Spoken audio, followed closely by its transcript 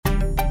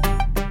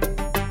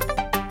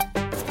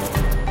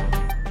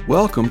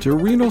Welcome to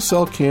Renal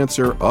Cell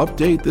Cancer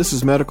Update. This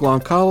is medical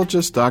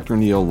oncologist Dr.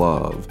 Neil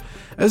Love.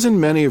 As in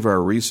many of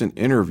our recent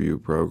interview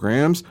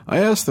programs, I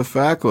asked the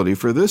faculty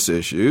for this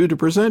issue to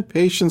present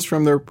patients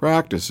from their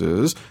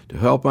practices to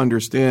help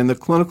understand the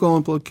clinical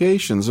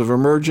implications of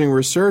emerging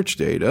research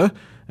data.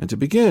 And to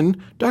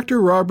begin, Dr.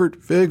 Robert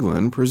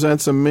Figlin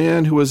presents a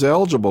man who was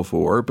eligible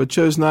for but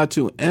chose not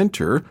to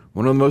enter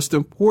one of the most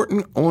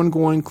important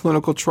ongoing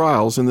clinical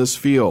trials in this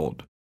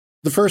field.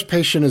 The first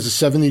patient is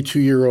a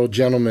 72-year-old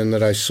gentleman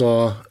that I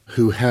saw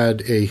who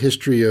had a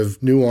history of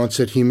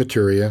new-onset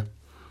hematuria.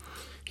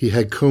 He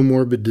had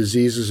comorbid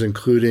diseases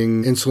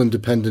including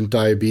insulin-dependent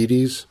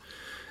diabetes,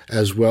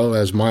 as well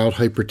as mild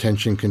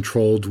hypertension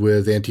controlled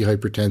with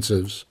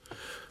antihypertensives,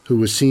 who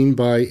was seen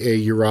by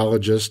a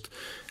urologist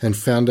and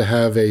found to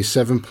have a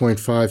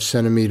 7.5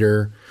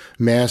 centimeter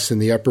mass in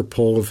the upper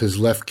pole of his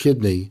left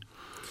kidney.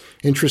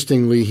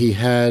 Interestingly, he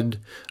had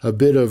a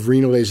bit of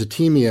renal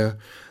azotemia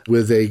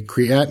with a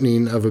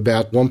creatinine of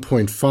about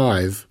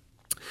 1.5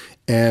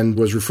 and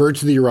was referred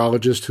to the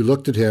urologist who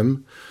looked at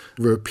him,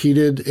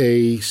 repeated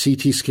a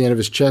CT scan of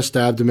his chest,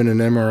 abdomen, and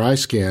MRI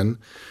scan,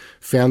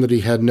 found that he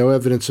had no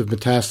evidence of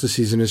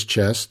metastases in his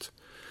chest,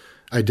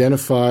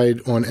 identified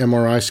on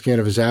MRI scan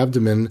of his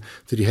abdomen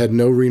that he had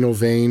no renal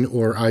vein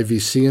or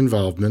IVC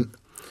involvement,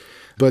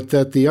 but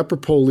that the upper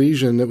pole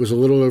lesion that was a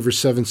little over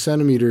 7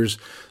 centimeters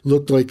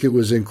looked like it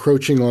was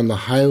encroaching on the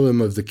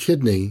hilum of the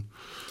kidney.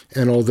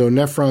 And although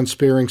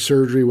nephron-sparing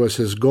surgery was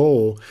his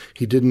goal,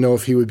 he didn't know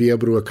if he would be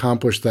able to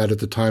accomplish that at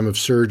the time of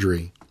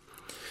surgery.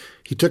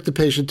 He took the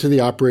patient to the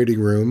operating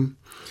room,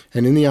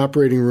 and in the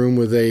operating room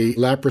with a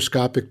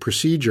laparoscopic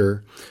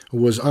procedure,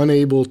 was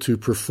unable to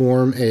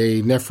perform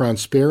a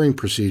nephron-sparing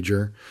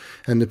procedure,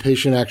 and the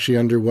patient actually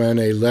underwent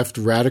a left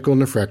radical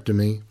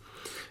nephrectomy.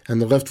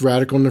 And the left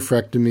radical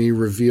nephrectomy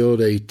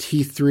revealed a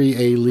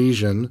T3A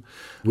lesion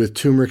with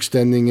tumor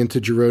extending into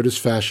Gerota's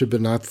fascia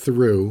but not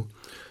through.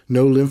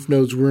 No lymph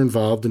nodes were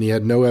involved, and he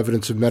had no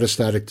evidence of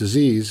metastatic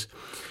disease.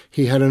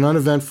 He had an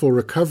uneventful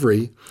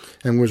recovery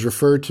and was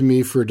referred to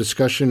me for a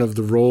discussion of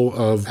the role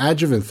of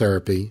adjuvant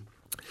therapy,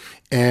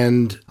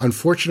 and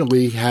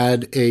unfortunately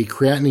had a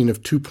creatinine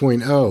of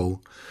 2.0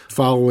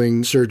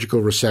 following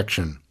surgical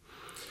resection.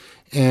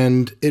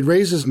 And it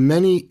raises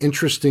many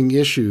interesting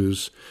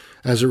issues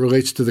as it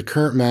relates to the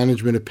current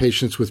management of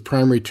patients with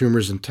primary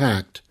tumors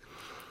intact.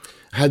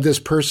 Had this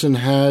person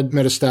had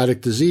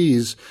metastatic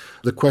disease,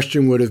 the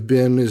question would have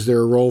been, is there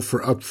a role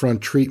for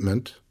upfront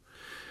treatment?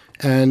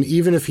 And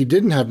even if he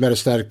didn't have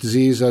metastatic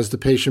disease, as the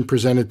patient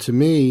presented to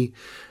me,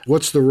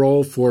 what's the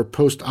role for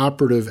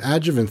post-operative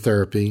adjuvant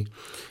therapy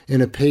in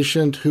a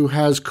patient who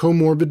has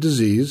comorbid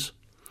disease,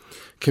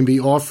 can be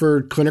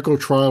offered clinical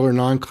trial or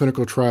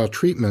non-clinical trial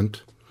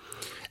treatment,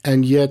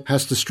 and yet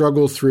has to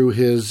struggle through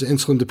his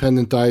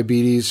insulin-dependent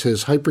diabetes,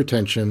 his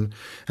hypertension,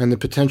 and the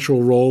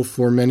potential role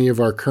for many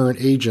of our current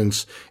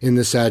agents in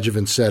this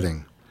adjuvant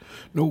setting.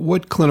 Now,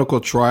 what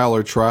clinical trial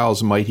or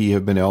trials might he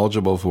have been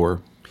eligible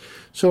for?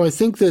 So I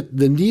think that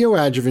the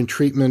neoadjuvant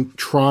treatment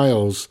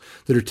trials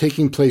that are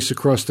taking place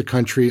across the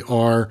country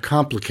are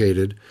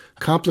complicated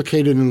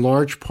in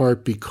large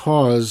part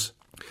because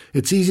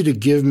it's easy to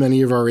give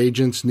many of our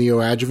agents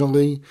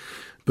neoadjuvantly.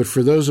 But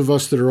for those of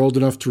us that are old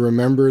enough to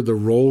remember the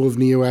role of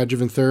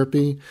neoadjuvant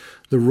therapy,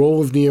 the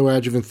role of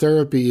neoadjuvant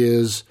therapy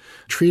is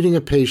treating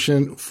a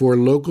patient for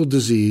local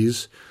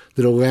disease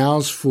that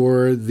allows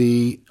for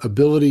the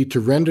ability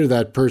to render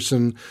that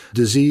person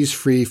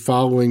disease-free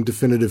following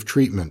definitive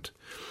treatment.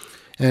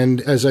 And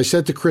as I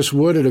said to Chris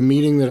Wood at a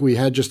meeting that we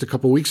had just a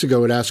couple weeks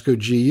ago at ASCO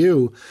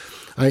GU,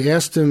 I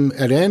asked him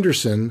at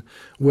Anderson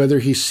whether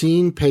he's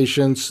seen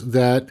patients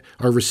that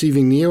are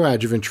receiving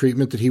neoadjuvant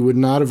treatment that he would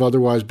not have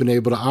otherwise been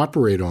able to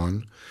operate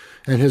on.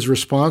 And his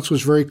response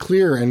was very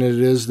clear, and it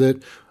is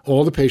that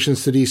all the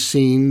patients that he's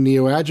seen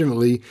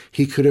neoadjuvantly,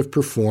 he could have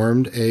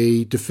performed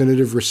a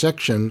definitive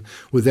resection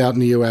without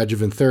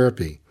neoadjuvant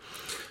therapy.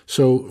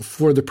 So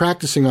for the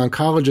practicing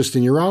oncologist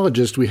and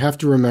urologist, we have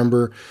to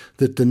remember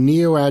that the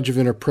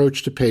neoadjuvant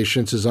approach to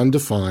patients is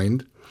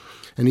undefined.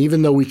 And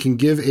even though we can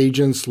give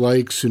agents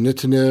like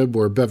sunitinib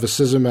or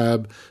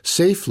bevacizumab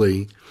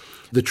safely,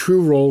 the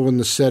true role in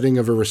the setting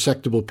of a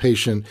resectable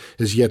patient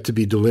is yet to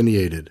be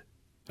delineated.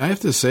 I have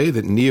to say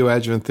that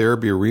neoadjuvant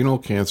therapy of renal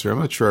cancer, I'm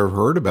not sure I've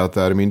heard about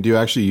that. I mean, do you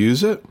actually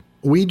use it?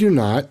 We do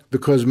not,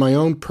 because my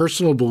own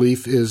personal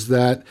belief is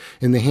that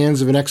in the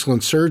hands of an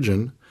excellent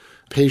surgeon,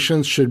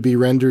 patients should be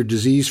rendered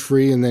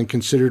disease-free and then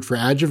considered for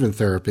adjuvant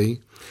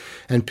therapy.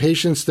 And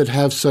patients that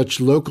have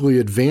such locally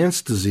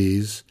advanced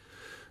disease,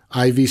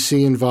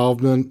 IVC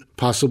involvement,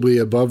 possibly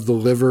above the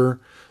liver,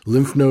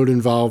 lymph node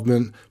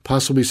involvement,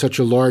 possibly such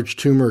a large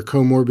tumor,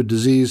 comorbid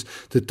disease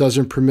that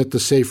doesn't permit the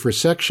safe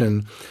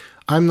resection,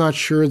 I'm not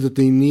sure that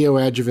the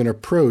neoadjuvant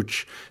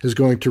approach is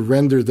going to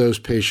render those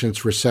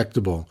patients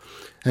resectable.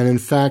 And in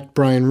fact,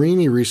 Brian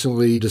Rini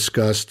recently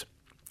discussed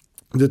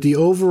that the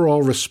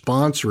overall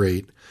response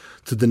rate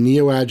to the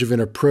neoadjuvant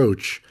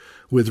approach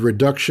with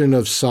reduction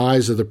of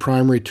size of the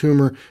primary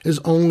tumor is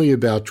only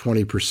about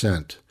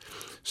 20%.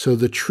 So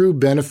the true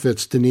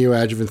benefits to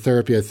neoadjuvant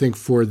therapy, I think,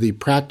 for the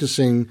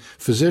practicing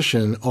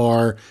physician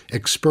are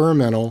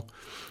experimental.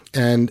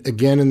 And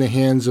again, in the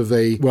hands of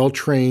a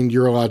well-trained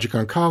urologic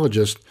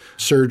oncologist,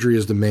 surgery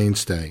is the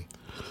mainstay.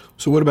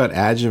 So what about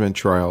adjuvant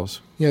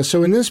trials? Yeah,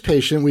 so in this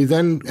patient, we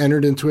then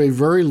entered into a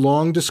very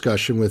long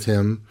discussion with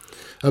him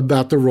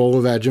about the role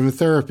of adjuvant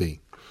therapy.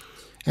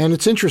 And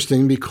it's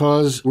interesting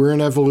because we're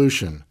in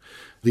evolution.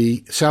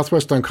 The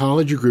Southwest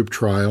Oncology Group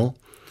trial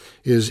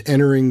is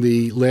entering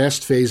the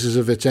last phases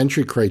of its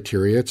entry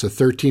criteria. It's a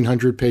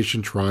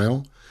 1,300-patient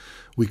trial.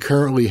 We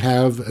currently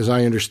have, as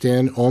I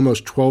understand,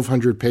 almost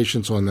 1,200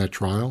 patients on that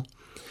trial.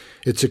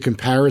 It's a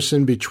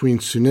comparison between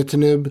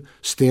sunitinib,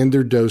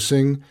 standard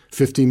dosing,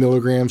 50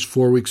 milligrams,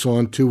 4 weeks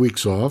on, 2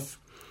 weeks off,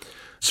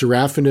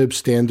 sorafenib,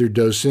 standard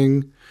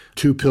dosing,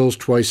 2 pills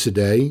twice a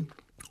day,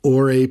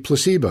 or a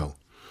placebo.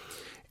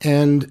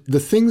 And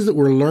the things that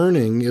we're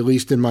learning, at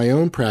least in my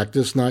own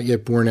practice, not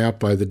yet borne out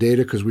by the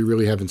data because we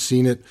really haven't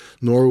seen it,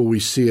 nor will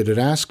we see it at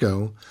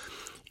ASCO,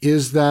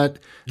 is that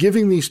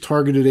giving these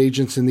targeted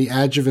agents in the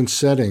adjuvant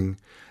setting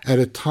at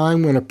a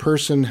time when a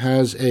person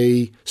has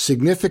a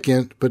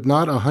significant but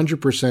not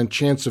 100%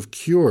 chance of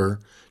cure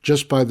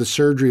just by the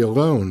surgery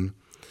alone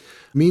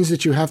means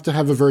that you have to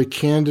have a very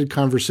candid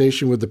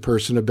conversation with the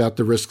person about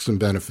the risks and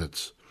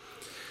benefits.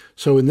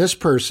 So in this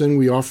person,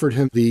 we offered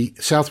him the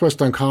Southwest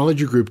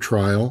Oncology Group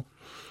trial.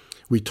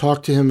 We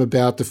talked to him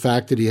about the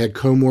fact that he had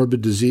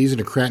comorbid disease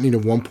and a creatinine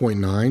of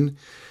 1.9.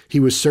 He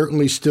was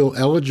certainly still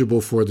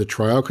eligible for the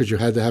trial because you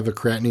had to have a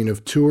creatinine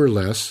of 2 or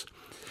less.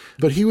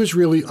 But he was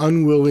really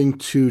unwilling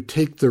to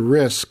take the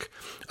risk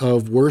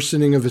of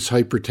worsening of his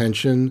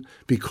hypertension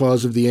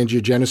because of the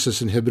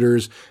angiogenesis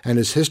inhibitors and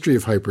his history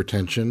of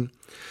hypertension.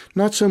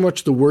 Not so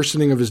much the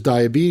worsening of his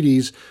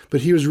diabetes,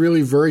 but he was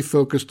really very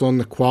focused on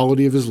the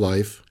quality of his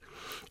life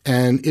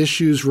and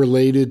issues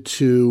related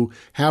to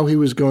how he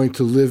was going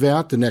to live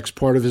out the next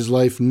part of his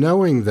life,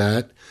 knowing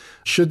that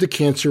should the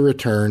cancer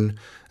return,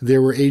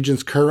 there were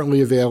agents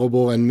currently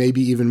available and maybe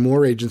even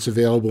more agents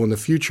available in the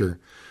future.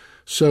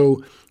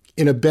 So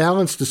in a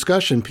balanced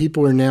discussion,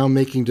 people are now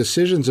making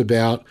decisions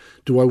about,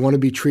 do I want to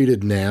be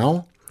treated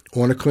now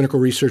on a clinical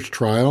research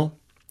trial?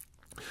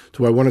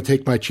 Do I want to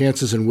take my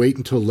chances and wait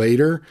until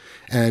later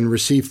and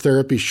receive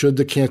therapy should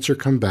the cancer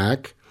come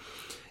back?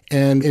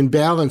 And in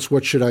balance,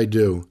 what should I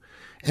do?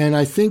 And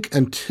I think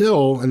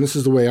until, and this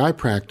is the way I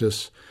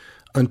practice,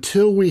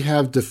 until we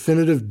have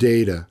definitive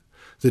data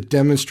that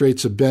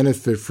demonstrates a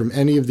benefit from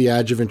any of the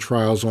adjuvant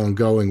trials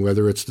ongoing,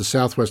 whether it's the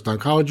Southwest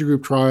Oncology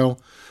Group trial,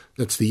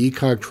 that's the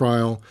ECOG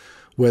trial,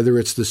 whether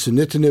it's the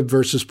sunitinib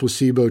versus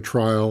placebo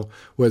trial,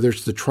 whether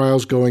it's the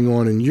trials going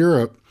on in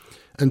Europe,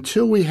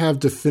 until we have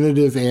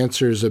definitive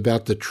answers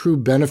about the true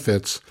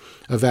benefits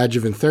of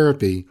adjuvant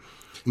therapy,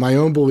 my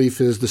own belief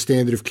is the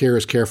standard of care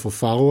is careful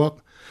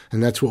follow-up,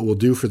 and that's what we'll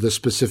do for this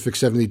specific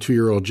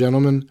 72-year-old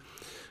gentleman.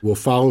 We'll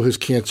follow his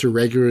cancer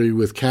regularly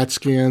with CAT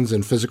scans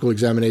and physical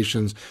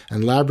examinations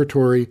and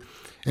laboratory,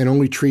 and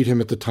only treat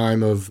him at the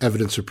time of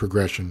evidence of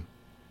progression.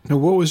 Now,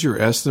 what was your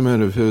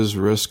estimate of his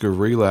risk of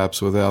relapse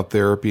without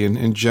therapy? And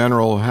in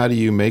general, how do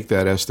you make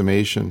that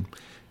estimation?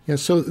 Yeah,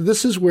 so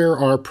this is where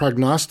our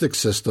prognostic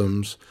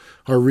systems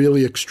are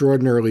really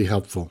extraordinarily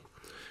helpful.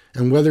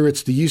 And whether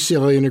it's the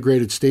UCLA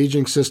Integrated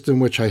Staging System,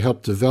 which I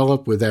helped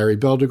develop with Arie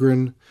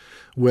Belldegrun,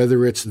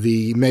 whether it's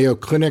the Mayo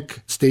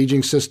Clinic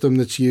staging system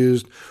that's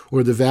used,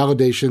 or the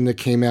validation that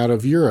came out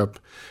of Europe,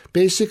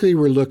 basically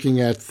we're looking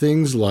at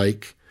things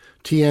like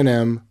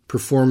TNM,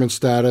 performance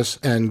status,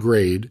 and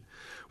grade.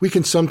 We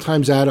can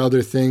sometimes add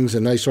other things.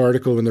 A nice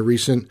article in the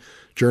recent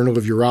Journal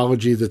of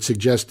Urology that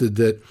suggested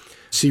that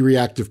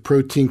C-reactive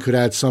protein could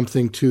add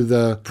something to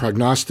the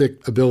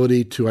prognostic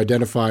ability to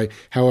identify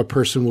how a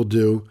person will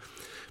do.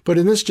 But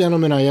in this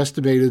gentleman, I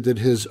estimated that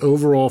his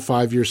overall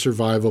 5-year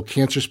survival,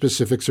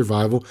 cancer-specific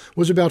survival,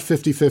 was about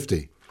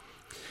 50-50.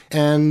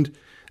 And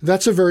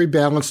that's a very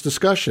balanced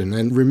discussion.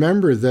 And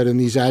remember that in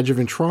these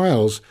adjuvant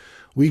trials,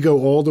 we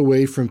go all the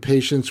way from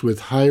patients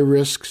with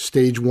high-risk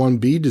stage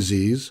 1B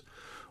disease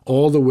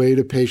all the way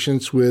to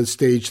patients with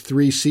stage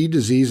 3C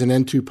disease and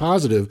N2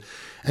 positive.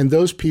 And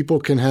those people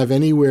can have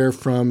anywhere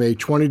from a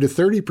 20 to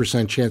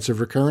 30% chance of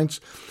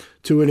recurrence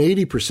to an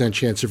 80%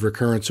 chance of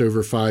recurrence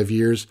over 5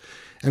 years.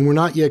 And we're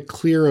not yet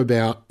clear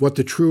about what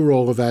the true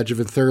role of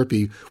adjuvant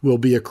therapy will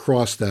be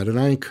across that. And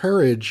I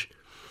encourage,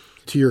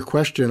 to your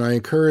question, I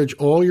encourage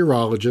all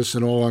urologists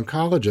and all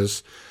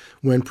oncologists,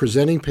 when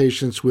presenting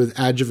patients with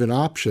adjuvant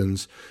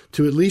options,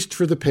 to at least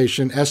for the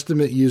patient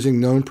estimate using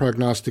known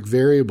prognostic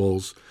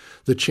variables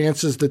the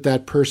chances that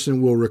that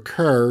person will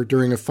recur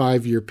during a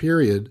 5-year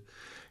period,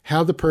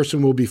 how the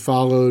person will be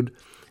followed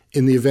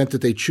in the event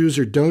that they choose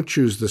or don't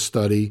choose the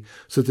study,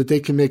 so that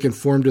they can make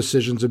informed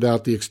decisions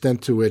about the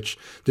extent to which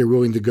they're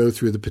willing to go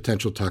through the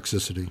potential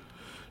toxicity.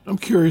 I'm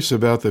curious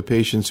about the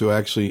patients who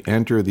actually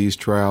enter these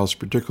trials,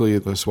 particularly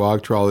the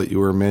SWOG trial that you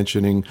were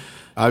mentioning.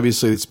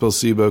 Obviously, it's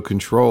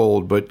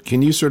placebo-controlled, but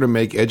can you sort of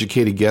make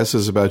educated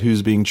guesses about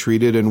who's being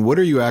treated, and what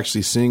are you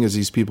actually seeing as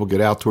these people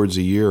get out towards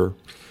a year?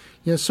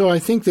 Yeah, so I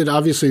think that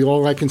obviously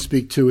all I can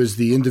speak to is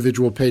the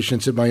individual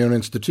patients at my own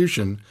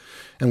institution,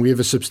 and we have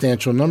a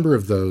substantial number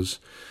of those.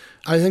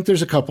 I think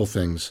there's a couple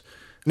things.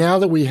 Now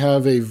that we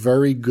have a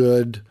very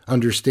good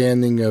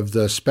understanding of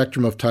the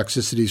spectrum of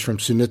toxicities from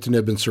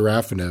sunitinib and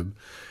sorafenib,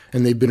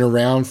 and they've been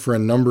around for a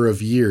number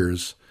of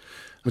years,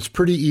 it's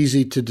pretty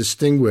easy to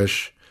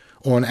distinguish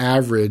on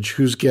average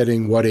who's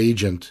getting what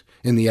agent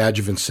in the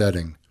adjuvant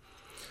setting.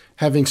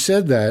 Having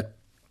said that,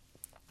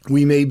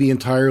 we may be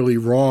entirely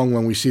wrong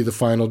when we see the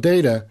final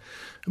data,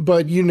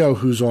 but you know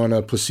who's on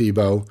a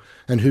placebo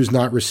and who's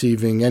not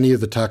receiving any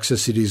of the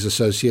toxicities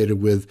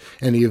associated with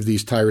any of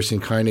these tyrosine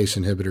kinase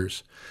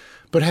inhibitors.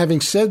 But having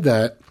said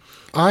that,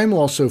 I'm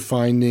also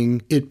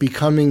finding it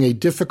becoming a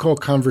difficult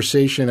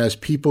conversation as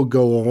people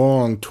go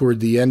along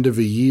toward the end of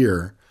a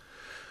year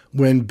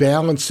when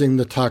balancing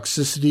the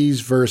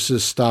toxicities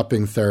versus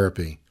stopping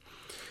therapy.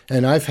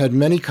 And I've had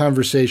many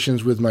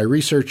conversations with my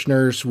research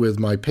nurse, with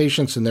my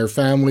patients and their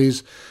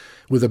families,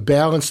 with a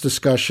balanced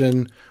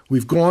discussion.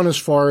 We've gone as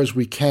far as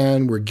we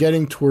can. We're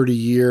getting toward a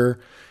year.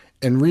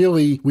 And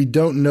really, we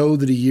don't know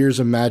that a year's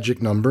a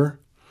magic number.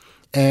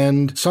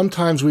 And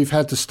sometimes we've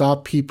had to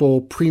stop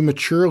people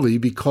prematurely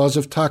because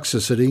of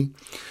toxicity.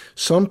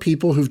 Some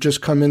people who've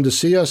just come in to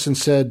see us and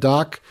said,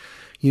 Doc,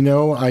 you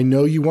know, I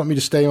know you want me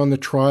to stay on the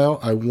trial.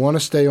 I want to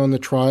stay on the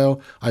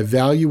trial. I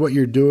value what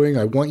you're doing.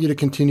 I want you to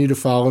continue to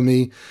follow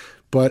me,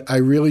 but I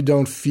really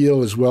don't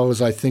feel as well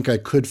as I think I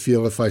could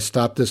feel if I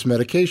stopped this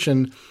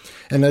medication,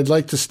 and I'd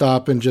like to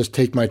stop and just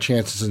take my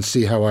chances and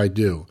see how I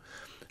do.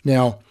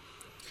 Now,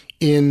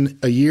 in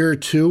a year or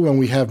two, when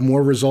we have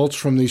more results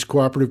from these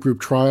cooperative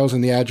group trials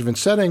in the adjuvant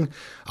setting,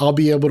 I'll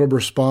be able to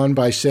respond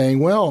by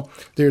saying, well,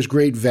 there's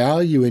great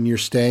value in your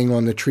staying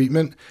on the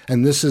treatment,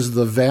 and this is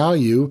the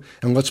value,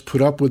 and let's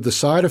put up with the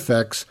side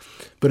effects.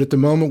 But at the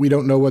moment, we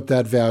don't know what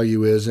that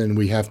value is, and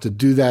we have to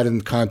do that in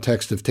the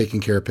context of taking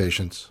care of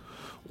patients.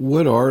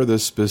 What are the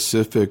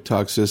specific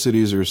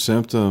toxicities or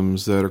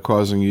symptoms that are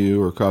causing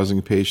you or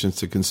causing patients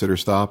to consider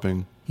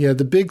stopping? Yeah,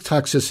 the big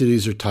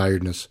toxicities are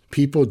tiredness.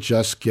 People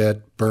just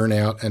get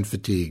burnout and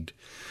fatigued.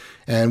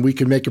 And we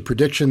can make a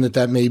prediction that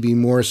that may be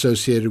more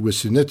associated with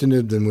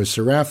sunitinib than with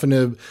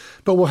sorafenib,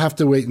 but we'll have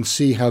to wait and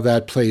see how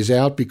that plays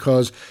out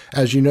because,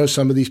 as you know,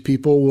 some of these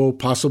people will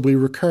possibly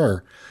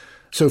recur.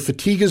 So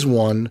fatigue is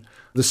one.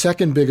 The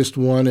second biggest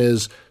one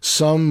is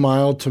some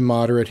mild to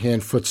moderate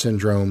hand-foot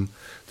syndrome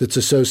that's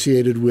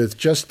associated with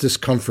just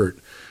discomfort.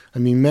 I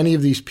mean, many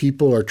of these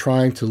people are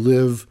trying to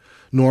live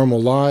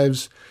normal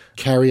lives,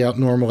 carry out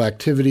normal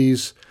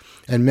activities,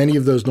 and many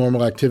of those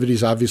normal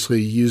activities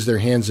obviously use their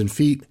hands and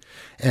feet.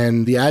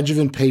 And the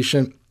adjuvant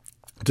patient,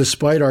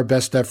 despite our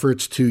best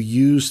efforts to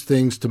use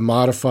things to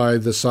modify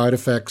the side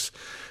effects,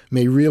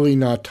 may really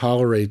not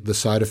tolerate the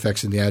side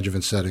effects in the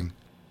adjuvant setting.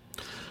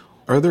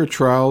 Are there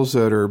trials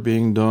that are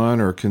being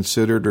done or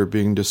considered or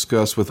being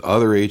discussed with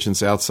other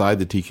agents outside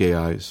the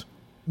TKIs?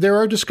 There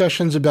are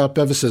discussions about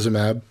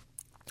bevacizumab,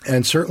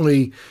 and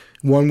certainly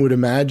one would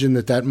imagine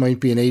that that might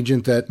be an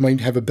agent that might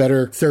have a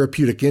better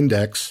therapeutic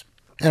index.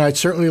 And I'd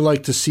certainly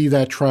like to see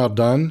that trial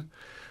done.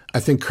 I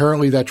think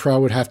currently that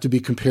trial would have to be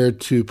compared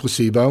to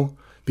placebo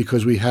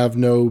because we have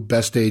no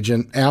best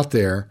agent out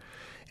there.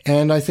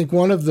 And I think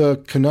one of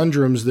the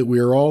conundrums that we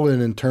are all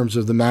in terms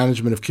of the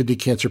management of kidney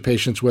cancer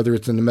patients, whether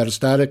it's in the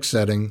metastatic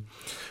setting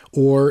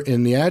or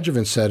in the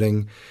adjuvant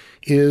setting,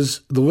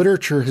 is the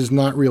literature has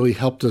not really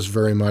helped us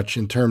very much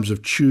in terms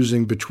of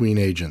choosing between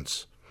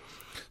agents.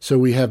 So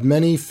we have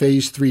many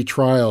phase 3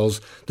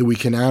 trials that we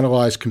can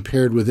analyze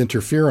compared with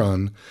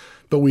interferon,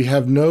 but we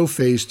have no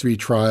phase 3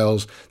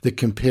 trials that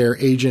compare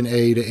agent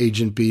A to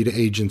agent B to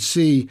agent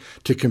C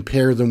to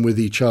compare them with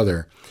each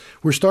other.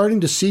 We're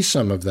starting to see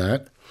some of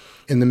that.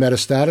 In the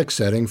metastatic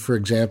setting, for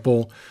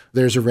example,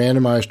 there's a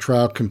randomized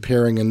trial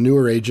comparing a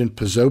newer agent,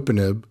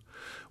 pazopanib,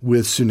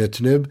 with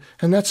sunitinib,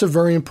 and that's a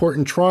very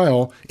important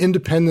trial,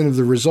 independent of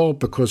the result,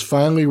 because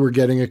finally we're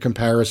getting a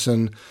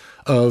comparison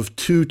of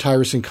two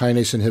tyrosine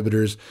kinase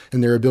inhibitors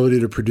and their ability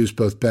to produce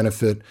both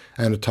benefit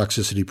and a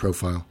toxicity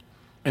profile.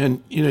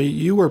 And, you know,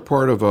 you were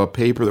part of a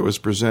paper that was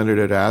presented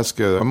at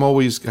ASCO. I'm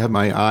always have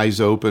my eyes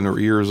open or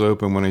ears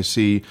open when I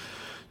see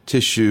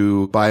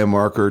tissue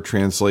biomarker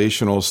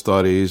translational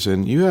studies.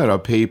 And you had a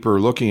paper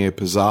looking at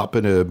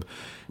pazopanib,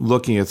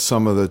 looking at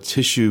some of the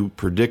tissue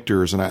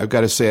predictors. And I've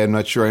got to say, I'm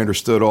not sure I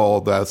understood all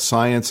that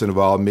science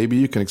involved. Maybe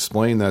you can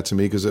explain that to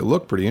me because it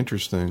looked pretty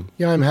interesting.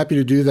 Yeah, I'm happy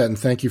to do that. And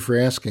thank you for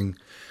asking.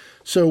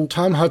 So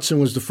Tom Hudson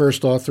was the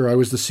first author. I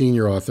was the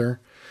senior author.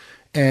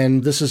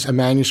 And this is a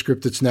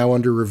manuscript that's now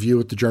under review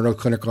at the Journal of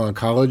Clinical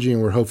Oncology,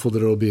 and we're hopeful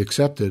that it will be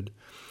accepted.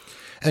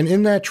 And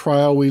in that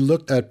trial, we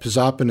looked at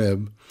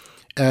pazopanib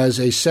as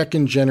a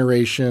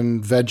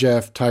second-generation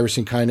VEGF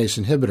tyrosine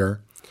kinase inhibitor,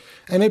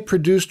 and it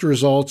produced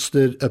results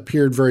that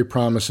appeared very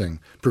promising.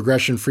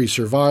 Progression-free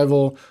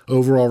survival,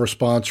 overall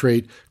response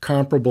rate,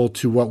 comparable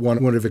to what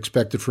one would have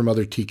expected from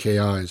other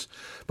TKIs.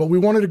 But we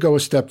wanted to go a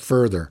step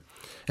further,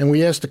 and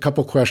we asked a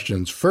couple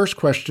questions. First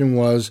question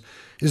was,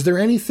 is there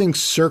anything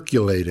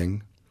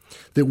circulating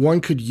that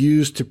one could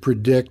use to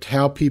predict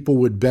how people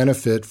would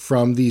benefit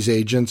from these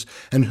agents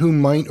and who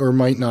might or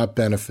might not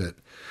benefit.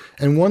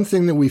 And one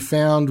thing that we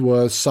found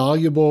was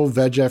soluble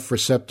VEGF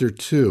receptor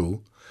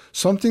 2,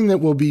 something that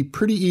will be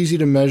pretty easy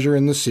to measure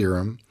in the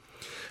serum,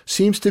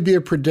 seems to be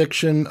a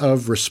prediction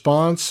of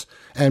response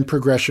and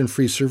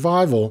progression-free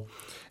survival.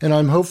 And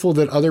I'm hopeful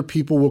that other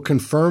people will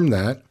confirm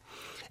that.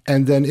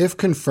 And then if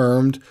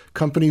confirmed,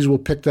 companies will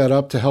pick that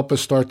up to help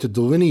us start to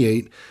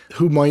delineate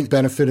who might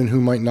benefit and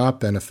who might not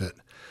benefit.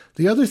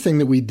 The other thing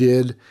that we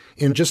did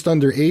in just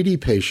under 80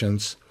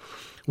 patients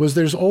was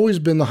there's always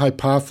been the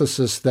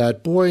hypothesis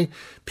that, boy,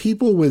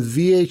 people with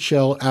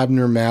VHL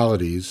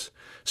abnormalities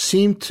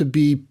seem to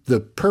be the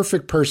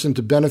perfect person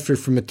to benefit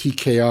from a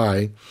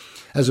TKI,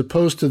 as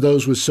opposed to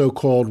those with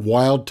so-called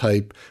wild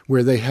type,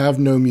 where they have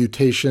no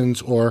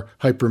mutations or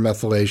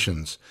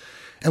hypermethylations.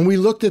 And we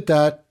looked at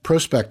that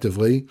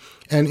prospectively,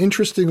 and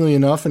interestingly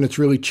enough, and it's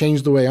really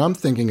changed the way I'm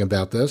thinking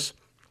about this,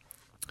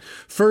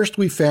 first,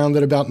 we found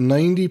that about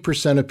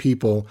 90% of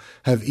people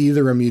have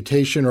either a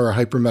mutation or a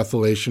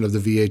hypermethylation of the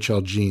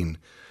VHL gene.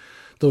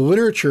 The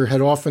literature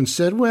had often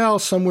said, well,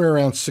 somewhere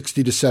around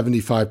 60 to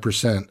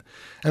 75%.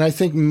 And I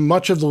think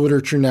much of the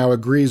literature now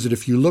agrees that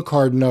if you look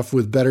hard enough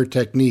with better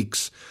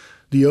techniques,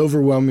 the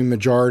overwhelming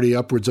majority,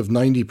 upwards of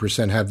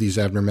 90%, have these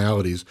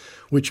abnormalities,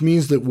 which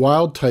means that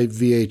wild-type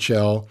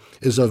VHL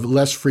is of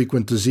less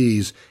frequent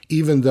disease,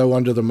 even though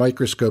under the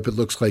microscope it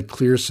looks like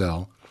clear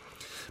cell.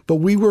 But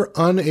we were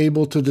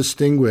unable to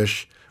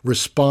distinguish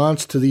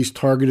response to these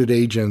targeted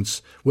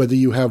agents, whether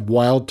you have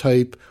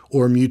wild-type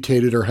or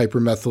mutated or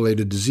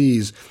hypermethylated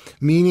disease,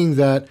 meaning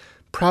that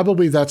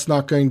probably that's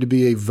not going to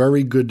be a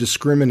very good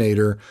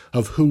discriminator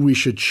of who we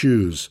should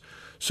choose.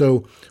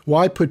 So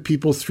why put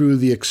people through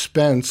the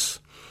expense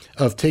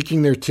of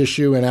taking their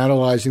tissue and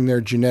analyzing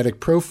their genetic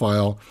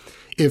profile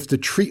if the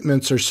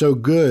treatments are so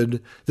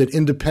good that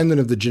independent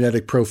of the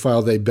genetic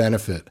profile, they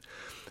benefit?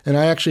 And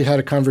I actually had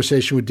a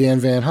conversation with Dan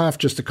Van Hoff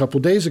just a couple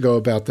days ago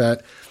about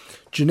that.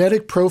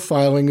 Genetic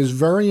profiling is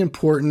very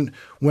important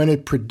when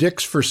it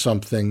predicts for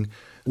something,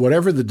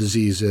 whatever the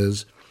disease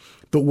is,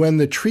 but when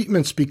the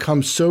treatments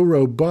become so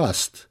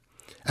robust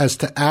as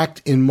to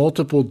act in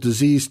multiple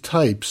disease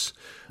types,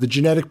 the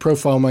genetic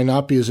profile might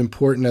not be as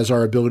important as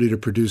our ability to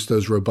produce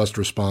those robust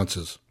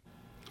responses.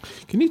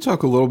 Can you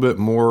talk a little bit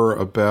more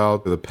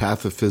about the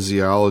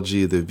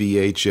pathophysiology of the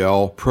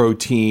VHL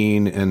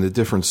protein and the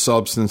different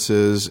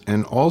substances,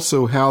 and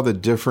also how the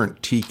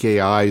different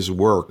TKIs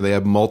work? They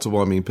have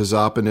multiple.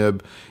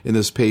 Pazopanib, in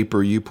this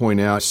paper, you point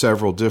out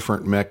several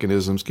different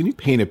mechanisms. Can you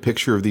paint a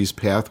picture of these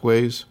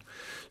pathways?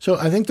 So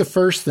I think the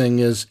first thing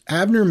is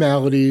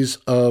abnormalities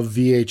of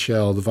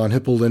VHL, the von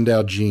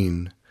Hippel-Lindau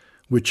gene,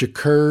 which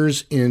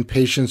occurs in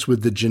patients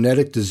with the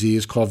genetic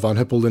disease called von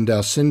Hippel-Lindau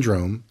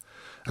syndrome,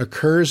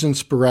 occurs in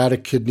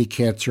sporadic kidney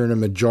cancer and a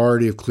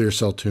majority of clear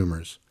cell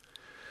tumors.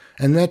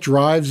 And that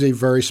drives a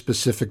very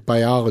specific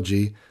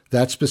biology.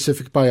 That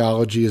specific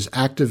biology is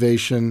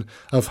activation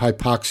of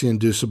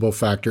hypoxia-inducible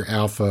factor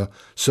alpha,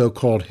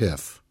 so-called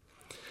HIF.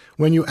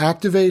 When you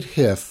activate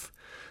HIF,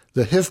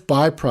 the HIF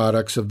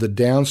byproducts of the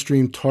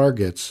downstream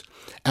targets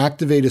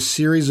activate a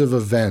series of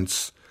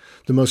events.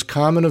 The most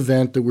common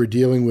event that we're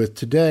dealing with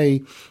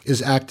today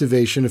is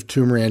activation of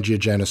tumor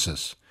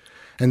angiogenesis.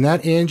 And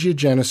that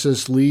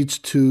angiogenesis leads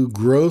to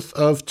growth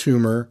of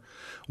tumor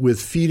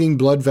with feeding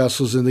blood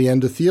vessels in the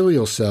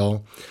endothelial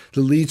cell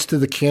that leads to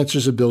the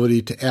cancer's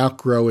ability to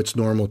outgrow its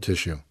normal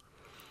tissue.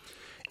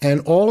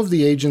 And all of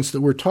the agents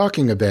that we're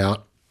talking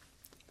about,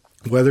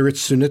 whether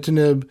it's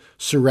sunitinib,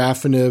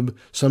 sorafenib,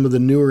 some of the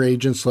newer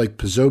agents like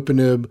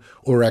pazopanib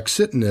or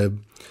axitinib,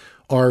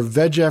 are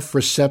VEGF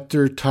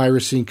receptor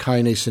tyrosine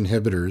kinase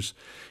inhibitors,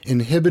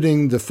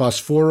 inhibiting the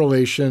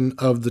phosphorylation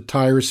of the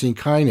tyrosine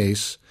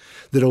kinase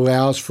that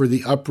allows for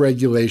the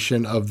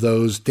upregulation of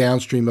those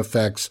downstream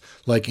effects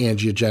like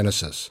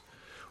angiogenesis.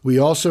 We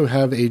also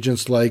have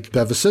agents like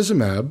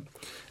bevacizumab,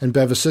 and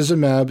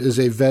bevacizumab is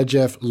a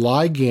VEGF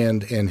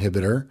ligand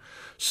inhibitor.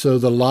 So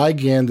the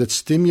ligand that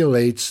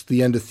stimulates the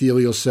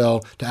endothelial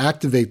cell to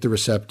activate the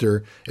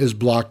receptor is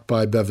blocked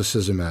by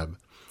bevacizumab.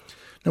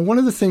 Now, one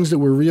of the things that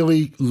we're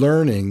really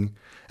learning,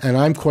 and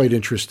I'm quite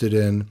interested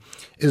in,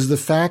 is the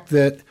fact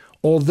that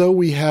although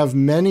we have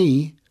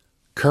many,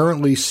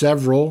 currently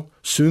several,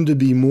 soon to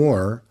be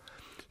more,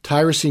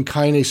 tyrosine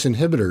kinase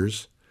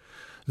inhibitors,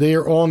 they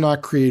are all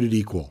not created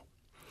equal.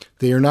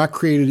 They are not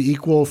created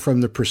equal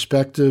from the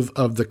perspective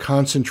of the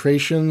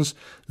concentrations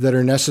that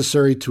are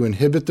necessary to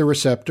inhibit the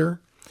receptor.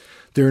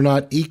 They're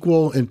not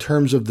equal in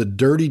terms of the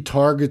dirty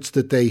targets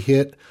that they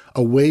hit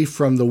away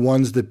from the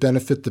ones that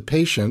benefit the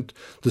patient,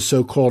 the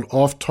so-called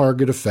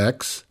off-target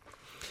effects.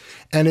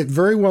 And it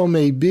very well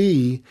may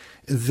be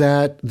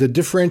that the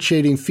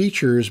differentiating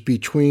features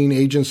between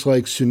agents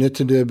like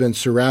sunitinib and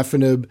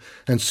sorafenib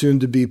and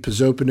soon-to-be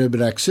pazopanib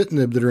and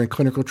axitinib that are in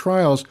clinical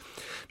trials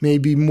may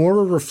be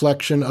more a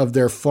reflection of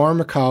their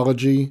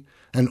pharmacology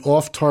and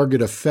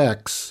off-target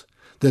effects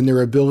than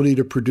their ability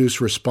to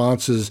produce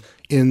responses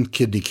in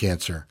kidney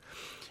cancer.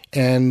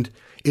 And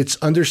it's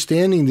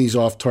understanding these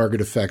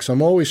off-target effects.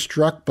 I'm always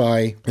struck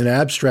by an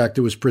abstract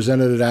that was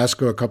presented at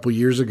ASCO a couple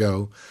years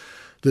ago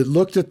that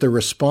looked at the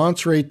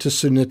response rate to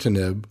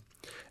sunitinib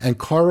and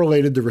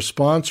correlated the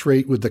response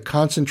rate with the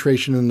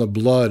concentration in the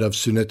blood of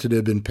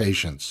sunitinib in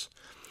patients.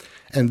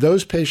 And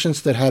those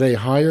patients that had a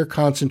higher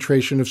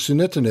concentration of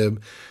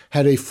sunitinib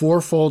had a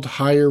fourfold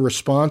higher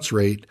response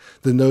rate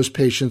than those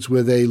patients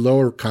with a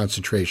lower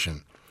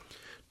concentration.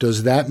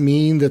 Does that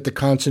mean that the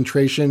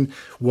concentration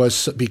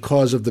was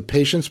because of the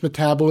patient's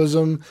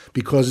metabolism,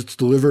 because it's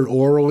delivered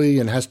orally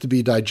and has to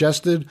be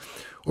digested,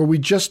 or we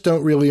just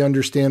don't really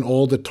understand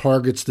all the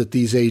targets that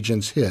these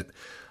agents hit?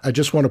 I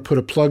just want to put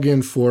a plug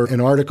in for an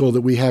article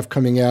that we have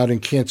coming out in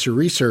Cancer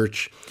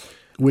Research,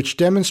 which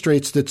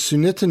demonstrates that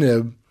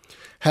sunitinib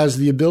has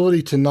the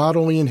ability to not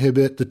only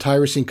inhibit the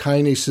tyrosine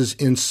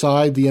kinases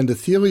inside the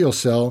endothelial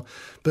cell,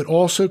 but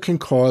also can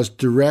cause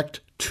direct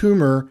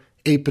tumor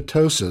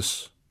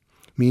apoptosis,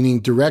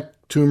 meaning direct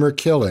tumor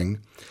killing.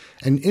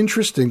 And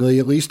interestingly,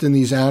 at least in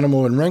these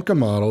animal and Renka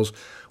models,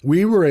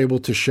 we were able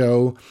to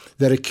show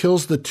that it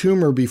kills the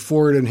tumor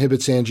before it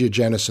inhibits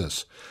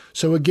angiogenesis.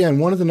 So again,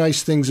 one of the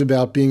nice things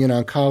about being in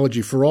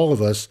oncology for all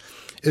of us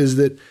is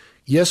that,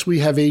 yes, we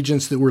have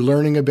agents that we're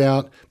learning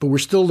about, but we're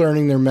still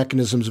learning their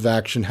mechanisms of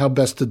action, how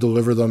best to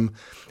deliver them,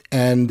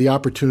 and the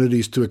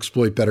opportunities to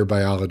exploit better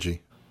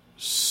biology.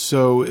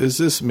 So is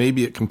this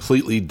maybe a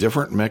completely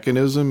different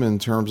mechanism in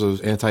terms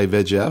of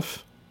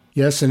anti-VEGF?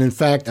 Yes, and in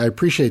fact, I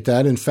appreciate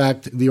that. In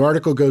fact, the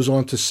article goes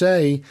on to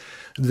say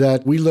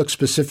that we look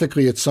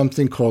specifically at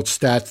something called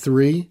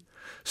STAT3.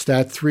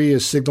 STAT3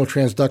 is signal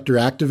transductor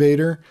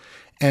activator,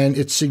 and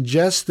it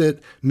suggests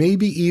that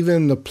maybe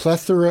even the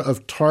plethora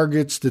of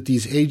targets that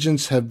these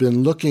agents have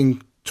been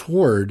looking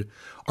toward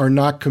are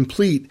not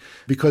complete,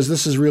 because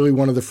this is really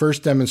one of the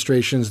first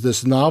demonstrations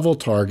this novel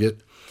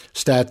target,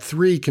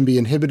 STAT3, can be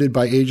inhibited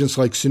by agents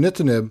like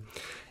sunitinib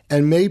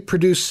and may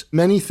produce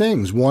many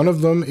things. One of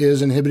them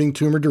is inhibiting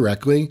tumor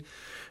directly.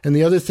 And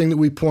the other thing that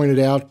we pointed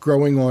out,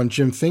 growing on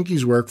Jim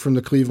Finke's work from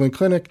the Cleveland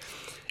Clinic,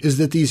 is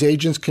that these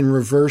agents can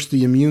reverse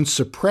the immune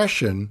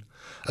suppression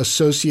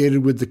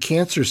associated with the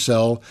cancer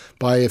cell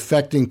by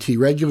affecting T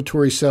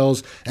regulatory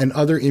cells and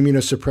other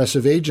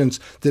immunosuppressive agents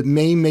that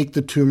may make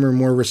the tumor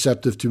more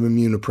receptive to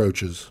immune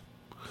approaches.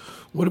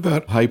 What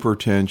about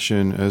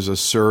hypertension as a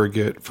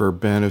surrogate for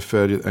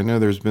benefit? I know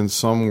there's been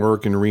some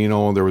work in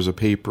renal. There was a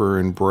paper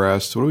in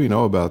breast. What do we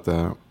know about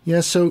that? Yeah,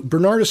 so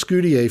Bernard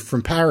Escudier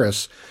from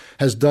Paris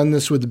has done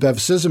this with the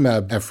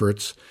bevacizumab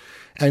efforts,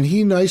 and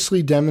he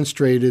nicely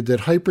demonstrated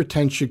that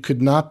hypertension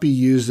could not be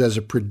used as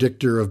a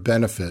predictor of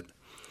benefit.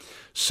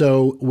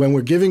 So when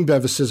we're giving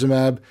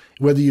bevacizumab,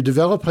 whether you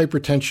develop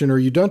hypertension or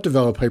you don't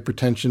develop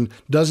hypertension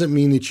doesn't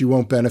mean that you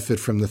won't benefit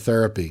from the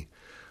therapy.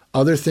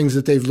 Other things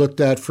that they've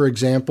looked at, for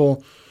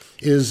example,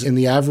 is in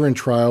the AVARIN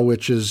trial,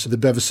 which is the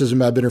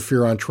bevacizumab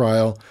interferon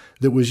trial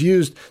that was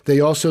used, they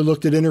also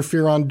looked at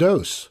interferon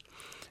dose.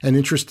 And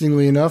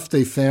interestingly enough,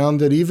 they found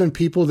that even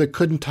people that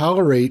couldn't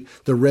tolerate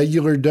the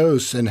regular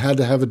dose and had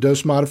to have a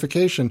dose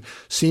modification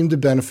seemed to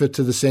benefit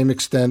to the same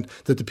extent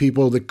that the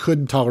people that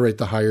could tolerate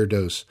the higher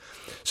dose.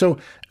 So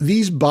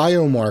these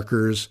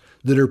biomarkers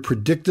that are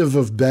predictive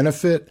of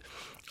benefit,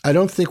 I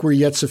don't think we're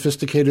yet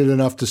sophisticated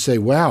enough to say,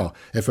 wow,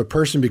 if a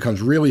person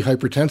becomes really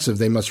hypertensive,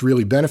 they must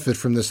really benefit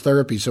from this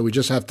therapy, so we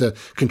just have to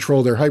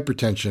control their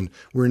hypertension.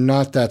 We're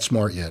not that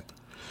smart yet.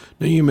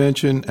 Now, you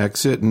mentioned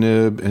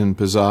axitinib and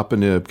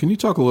pazopanib. Can you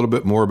talk a little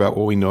bit more about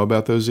what we know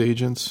about those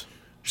agents?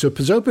 So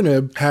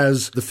pazopanib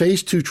has the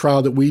phase 2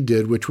 trial that we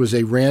did, which was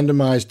a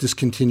randomized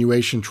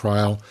discontinuation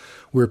trial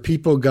where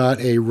people got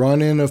a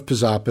run-in of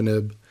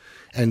pazopanib,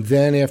 and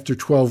then after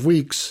 12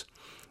 weeks,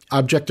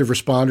 objective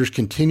responders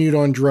continued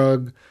on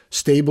drug,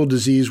 stable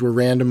disease were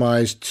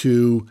randomized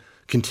to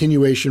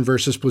continuation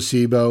versus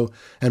placebo,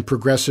 and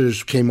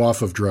progressors came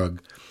off of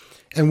drug.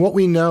 And what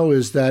we know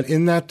is that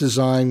in that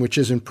design, which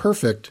isn't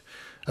perfect,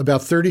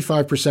 about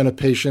 35% of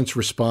patients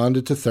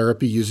responded to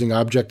therapy using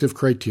objective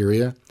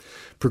criteria.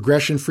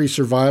 Progression-free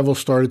survival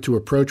started to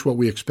approach what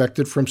we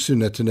expected from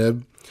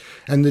sunitinib,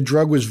 and the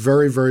drug was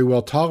very, very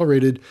well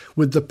tolerated,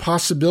 with the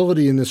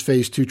possibility in this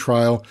phase 2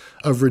 trial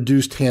of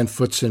reduced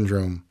hand-foot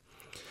syndrome.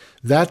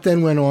 That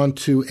then went on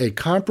to a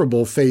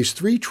comparable phase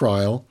 3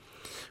 trial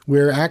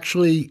where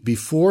actually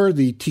before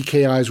the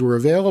TKIs were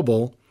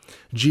available,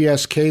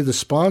 GSK, the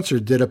sponsor,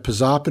 did a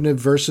pazopanib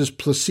versus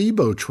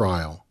placebo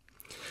trial.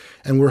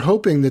 And we're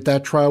hoping that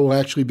that trial will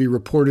actually be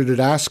reported at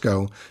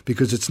ASCO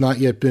because it's not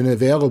yet been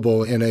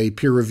available in a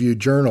peer-reviewed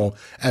journal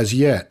as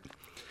yet.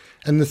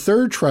 And the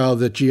third trial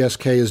that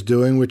GSK is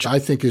doing, which I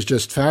think is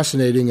just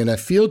fascinating and a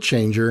field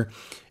changer,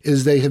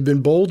 is they have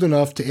been bold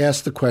enough to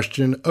ask the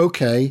question,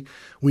 okay,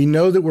 we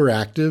know that we're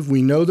active,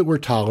 we know that we're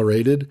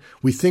tolerated,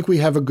 we think we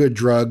have a good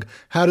drug.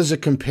 How does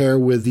it compare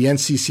with the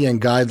NCCN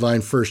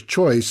guideline first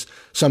choice,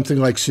 something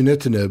like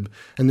sunitinib?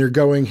 And they're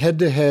going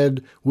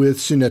head-to-head with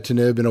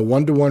sunitinib in a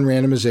 1-to-1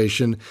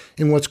 randomization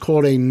in what's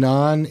called a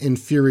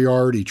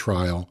non-inferiority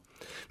trial,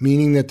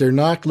 meaning that they're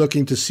not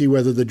looking to see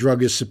whether the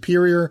drug is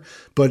superior,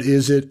 but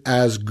is it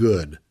as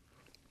good?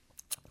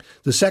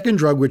 The second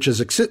drug, which is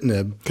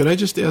axitinib. Could I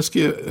just ask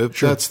you if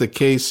that's the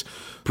case?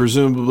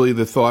 Presumably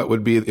the thought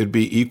would be it'd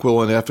be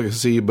equal in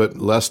efficacy but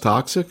less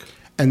toxic?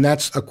 And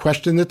that's a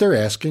question that they're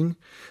asking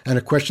and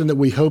a question that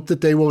we hope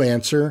that they will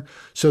answer,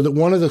 so that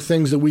one of the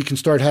things that we can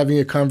start having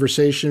a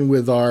conversation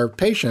with our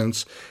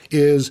patients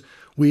is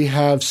we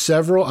have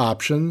several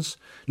options.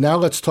 Now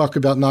let's talk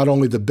about not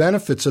only the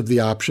benefits of the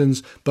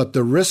options, but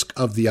the risk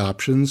of the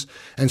options,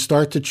 and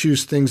start to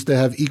choose things that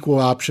have equal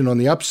option on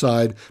the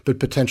upside, but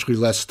potentially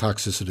less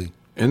toxicity.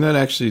 And that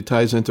actually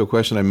ties into a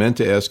question I meant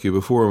to ask you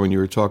before when you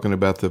were talking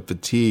about the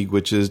fatigue,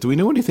 which is, do we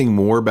know anything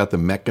more about the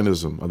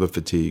mechanism of the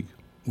fatigue?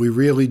 We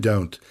really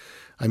don't.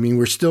 I mean,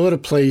 we're still at a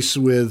place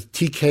with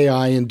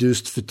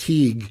TKI-induced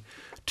fatigue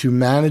to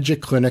manage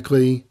it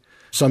clinically.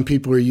 Some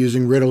people are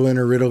using Ritalin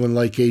or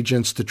Ritalin-like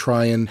agents to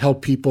try and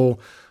help people.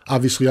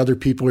 Obviously, other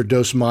people are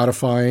dose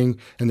modifying,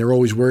 and they're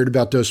always worried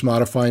about dose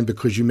modifying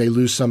because you may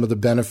lose some of the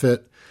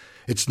benefit.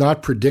 It's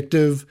not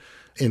predictive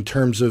in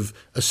terms of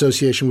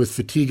association with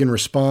fatigue and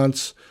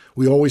response.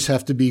 We always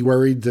have to be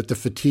worried that the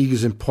fatigue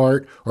is in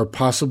part or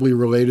possibly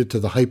related to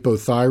the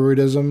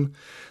hypothyroidism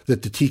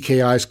that the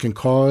TKIs can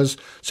cause.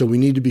 So we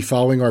need to be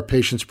following our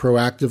patients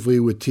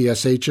proactively with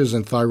TSHs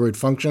and thyroid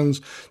functions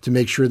to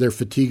make sure their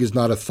fatigue is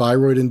not a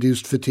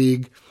thyroid-induced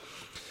fatigue.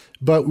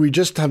 But we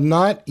just have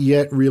not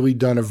yet really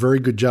done a very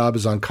good job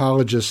as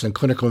oncologists and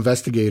clinical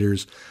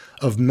investigators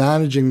of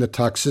managing the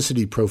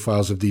toxicity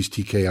profiles of these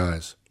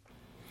TKIs.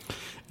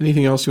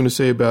 Anything else you want to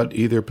say about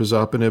either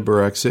pazopanib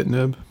or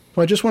axitinib?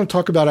 Well, I just want to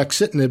talk about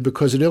axitinib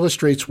because it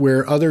illustrates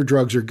where other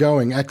drugs are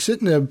going.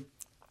 Axitinib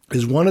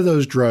is one of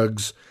those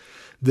drugs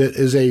that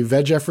is a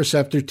VEGF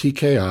receptor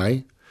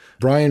TKI.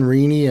 Brian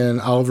Rini and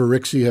Oliver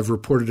Rixey have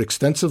reported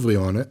extensively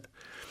on it.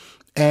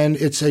 And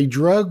it's a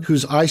drug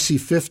whose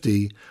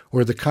IC50,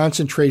 or the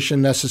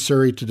concentration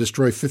necessary to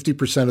destroy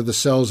 50% of the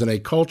cells in a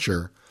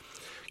culture,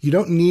 you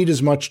don't need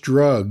as much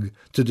drug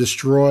to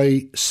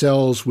destroy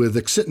cells with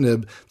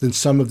axitinib than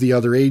some of the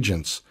other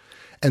agents.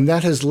 And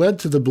that has led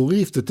to the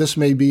belief that this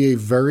may be a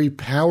very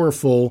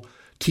powerful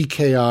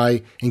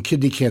TKI in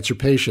kidney cancer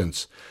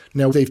patients.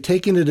 Now, they've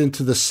taken it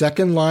into the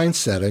second-line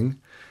setting,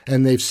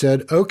 and they've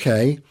said,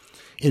 okay,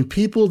 in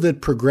people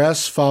that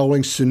progress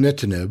following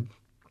sunitinib,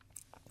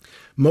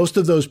 most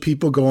of those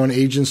people go on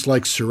agents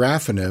like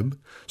sorafenib,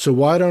 so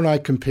why don't I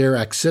compare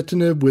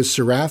axitinib with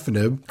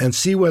sorafenib and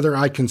see whether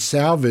I can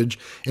salvage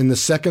in the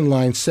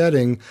second-line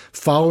setting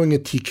following a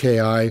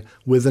TKI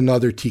with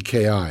another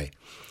TKI?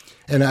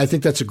 And I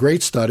think that's a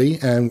great study,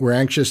 and we're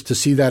anxious to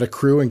see that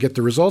accrue and get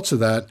the results of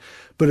that.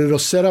 But it'll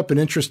set up an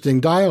interesting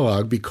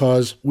dialogue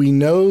because we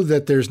know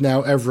that there's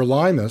now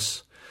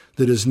everolimus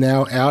that is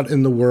now out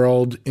in the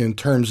world in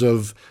terms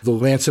of the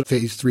Lancet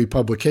Phase 3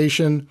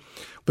 publication.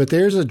 But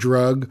there's a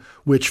drug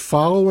which,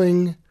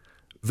 following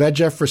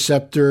VEGF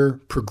receptor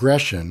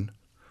progression,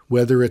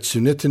 whether it's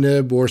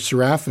sunitinib or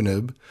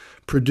sorafenib,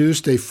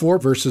 produced a 4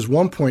 versus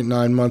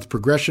 1.9 month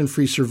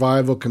progression-free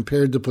survival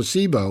compared to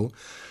placebo,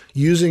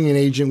 using an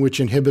agent which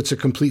inhibits a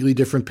completely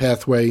different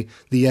pathway,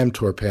 the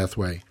mTOR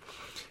pathway.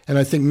 And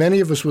I think many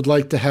of us would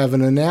like to have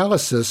an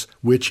analysis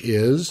which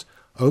is,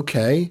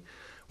 okay,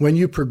 when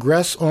you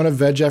progress on a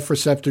VEGF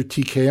receptor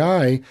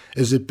TKI,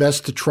 is it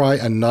best to try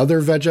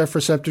another VEGF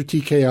receptor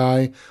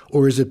TKI,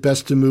 or is it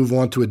best to move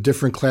on to a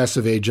different class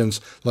of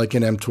agents like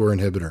an mTOR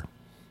inhibitor?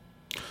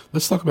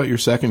 Let's talk about your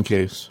second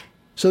case.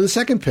 So the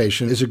second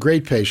patient is a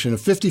great patient, a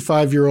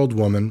 55-year-old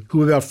woman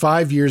who about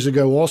 5 years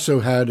ago also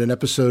had an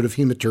episode of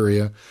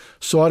hematuria,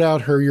 sought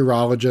out her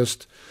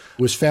urologist,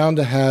 was found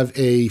to have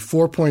a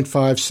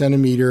 4.5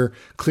 centimeter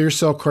clear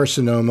cell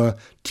carcinoma,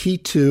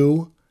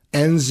 T2,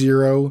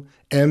 N0,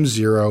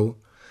 M0,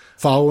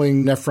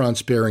 following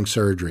nephron-sparing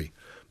surgery.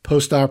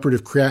 Postoperative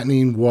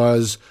creatinine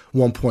was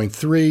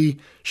 1.3.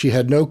 She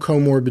had no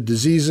comorbid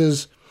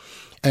diseases,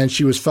 and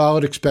she was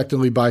followed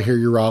expectantly by her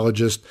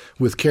urologist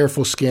with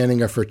careful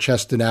scanning of her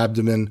chest and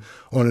abdomen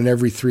on an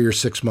every 3 or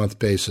 6 month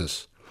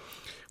basis.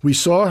 We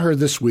saw her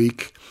this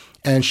week,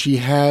 and she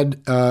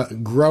had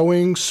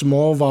growing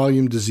small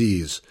volume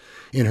disease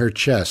in her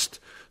chest.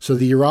 So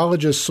the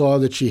urologist saw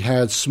that she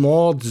had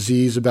small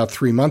disease about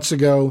 3 months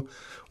ago,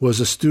 was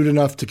astute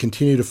enough to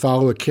continue to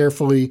follow it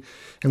carefully.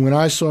 And when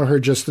I saw her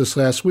just this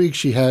last week,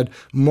 she had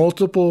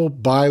multiple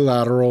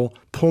bilateral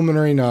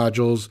pulmonary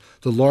nodules,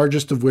 the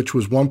largest of which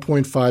was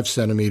 1.5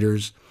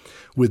 centimeters,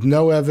 with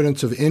no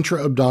evidence of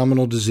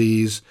intra-abdominal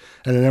disease,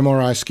 and an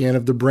MRI scan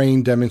of the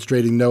brain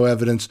demonstrating no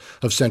evidence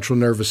of central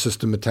nervous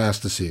system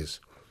metastases.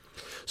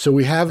 So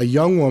we have a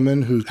young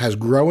woman who has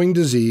growing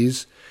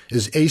disease,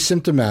 is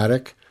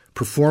asymptomatic,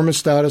 performance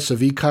status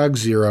of ECOG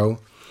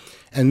 0,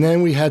 and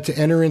then we had to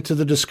enter into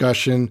the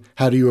discussion,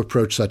 how do you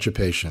approach such a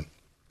patient?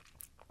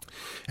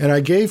 And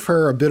I gave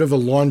her a bit of a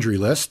laundry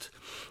list,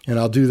 and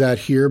I'll do that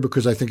here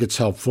because I think it's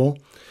helpful.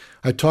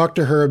 I talked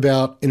to her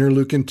about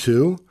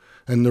interleukin-2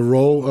 and the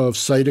role of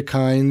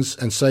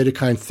cytokines and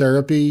cytokine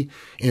therapy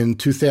in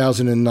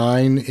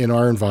 2009 in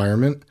our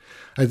environment.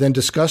 I then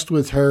discussed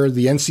with her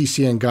the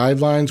NCCN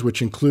guidelines,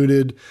 which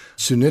included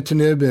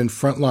sunitinib in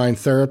frontline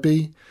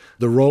therapy,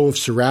 the role of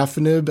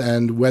sorafenib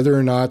and whether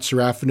or not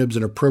sorafenib is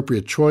an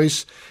appropriate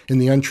choice in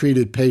the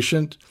untreated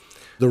patient,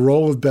 the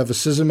role of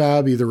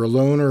bevacizumab either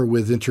alone or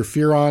with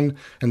interferon,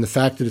 and the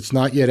fact that it's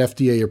not yet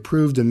FDA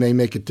approved and may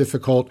make it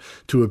difficult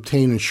to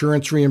obtain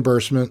insurance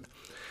reimbursement,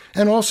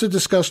 and also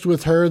discussed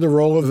with her the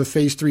role of a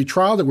phase 3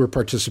 trial that we're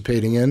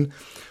participating in.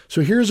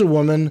 So here's a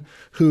woman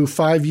who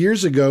 5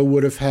 years ago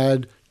would have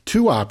had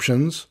 2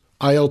 options,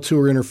 IL-2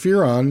 or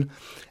interferon,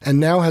 and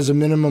now has a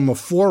minimum of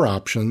 4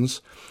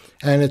 options.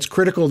 And it's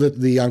critical that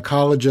the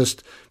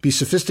oncologist be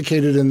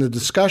sophisticated in the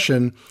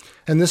discussion,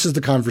 and this is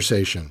the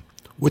conversation.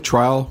 What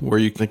trial were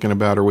you thinking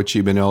about, or what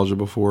she'd been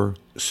eligible for?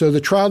 So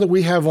the trial that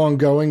we have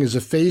ongoing is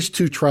a phase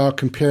 2 trial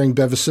comparing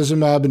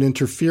bevacizumab and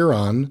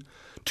interferon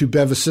to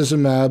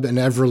bevacizumab and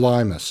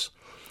everolimus.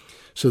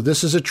 So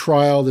this is a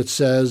trial that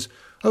says,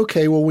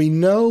 okay, well, we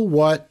know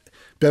what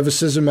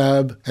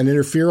bevacizumab and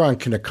interferon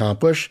can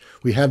accomplish.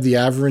 We have the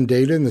AVERIN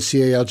data and the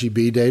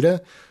CALGB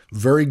data.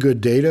 Very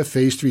good data,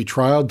 phase 3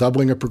 trial,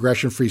 doubling of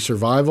progression-free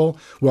survival,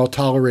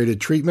 well-tolerated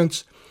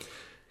treatments.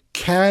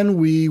 Can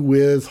we,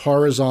 with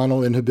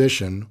horizontal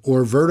inhibition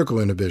or vertical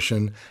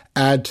inhibition,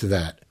 add to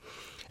that?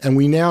 And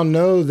we now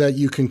know that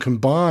you can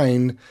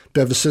combine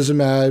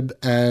bevacizumab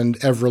and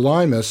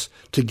everolimus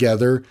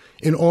together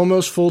in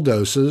almost full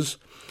doses.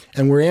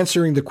 And we're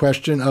answering the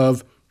question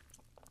of,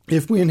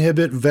 if we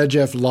inhibit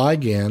VEGF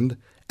ligand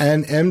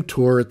and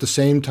mTOR at the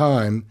same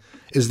time,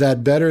 is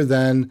that better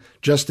than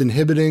just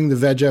inhibiting the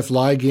VEGF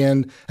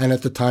ligand and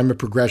at the time of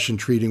progression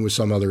treating with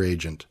some other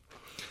agent?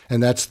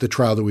 And that's the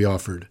trial that we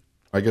offered.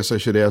 I guess I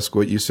should ask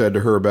what you said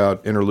to her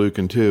about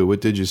interleukin-2. What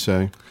did you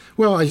say?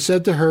 Well, I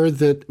said to her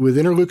that with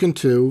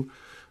interleukin-2,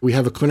 we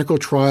have a clinical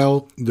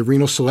trial, the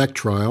Renal Select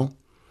trial,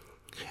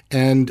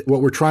 and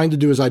what we're trying to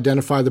do is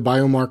identify the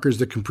biomarkers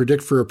that can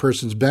predict for a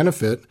person's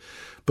benefit,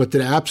 but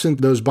that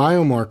absent those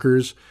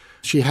biomarkers,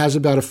 she has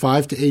about a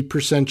 5 to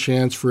 8%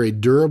 chance for a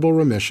durable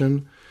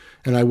remission.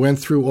 And I went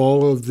through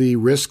all of the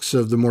risks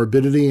of the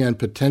morbidity and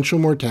potential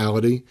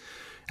mortality.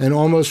 And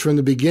almost from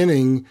the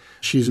beginning,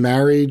 she's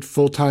married,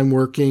 full-time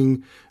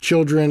working,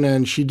 children,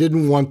 and she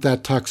didn't want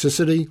that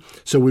toxicity.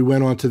 So we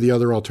went on to the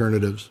other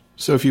alternatives.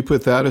 So if you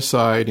put that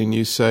aside and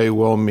you say,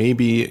 well,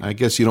 maybe, I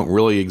guess you don't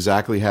really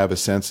exactly have a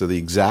sense of the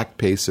exact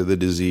pace of the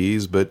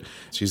disease, but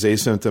she's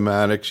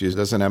asymptomatic, she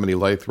doesn't have any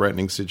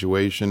life-threatening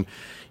situation,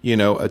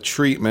 a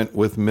treatment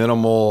with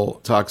minimal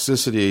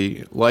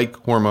toxicity like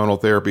hormonal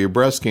therapy of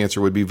breast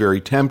cancer would be very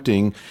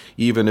tempting,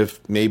 even if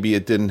maybe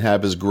it didn't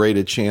have as great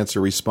a chance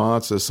of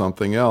response as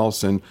something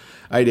else. And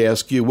I'd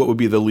ask you, what would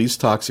be the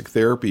least toxic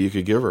therapy you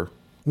could give her?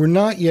 We're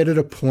not yet at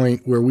a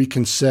point where we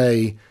can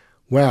say,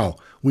 wow,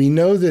 we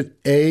know that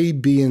A,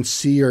 B, and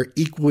C are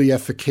equally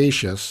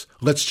efficacious.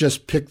 Let's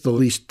just pick the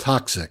least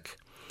toxic.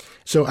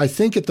 So I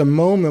think at the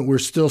moment we're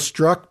still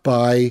struck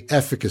by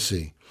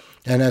efficacy.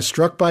 And as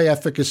struck by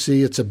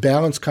efficacy, it's a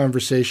balanced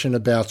conversation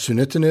about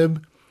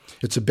sunitinib.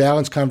 It's a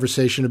balanced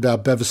conversation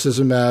about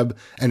bevacizumab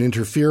and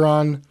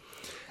interferon.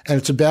 And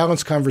it's a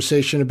balanced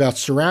conversation about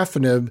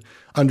sorafenib,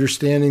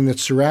 understanding that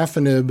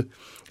sorafenib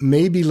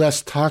may be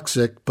less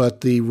toxic,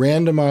 but the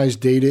randomized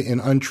data in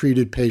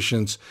untreated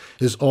patients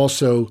is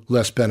also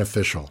less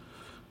beneficial.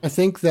 I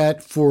think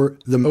that for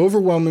the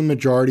overwhelming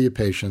majority of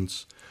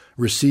patients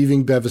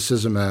receiving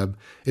bevacizumab,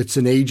 it's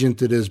an agent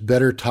that is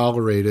better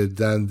tolerated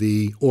than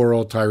the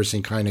oral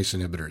tyrosine kinase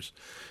inhibitors.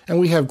 And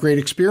we have great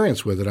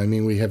experience with it. I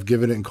mean, we have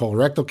given it in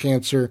colorectal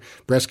cancer,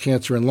 breast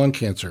cancer, and lung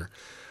cancer,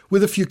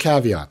 with a few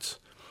caveats.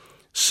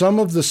 Some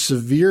of the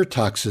severe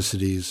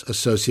toxicities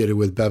associated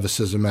with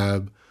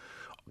bevacizumab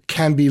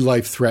can be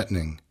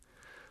life-threatening.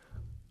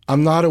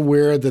 I'm not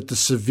aware that the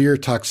severe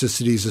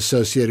toxicities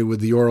associated with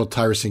the oral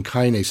tyrosine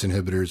kinase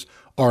inhibitors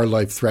are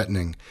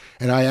life-threatening.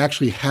 And I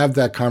actually have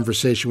that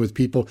conversation with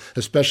people,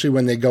 especially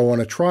when they go on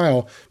a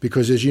trial,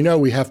 because as you know,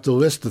 we have to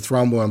list the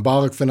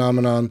thromboembolic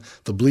phenomenon,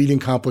 the bleeding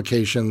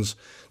complications.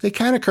 They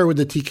can occur with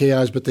the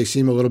TKIs, but they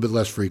seem a little bit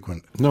less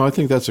frequent. No, I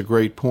think that's a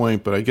great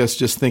point. But I guess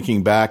just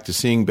thinking back to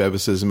seeing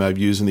bevacizumab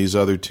used in these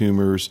other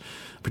tumors,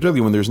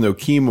 particularly when there's no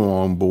chemo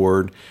on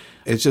board,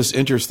 it's just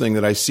interesting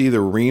that I see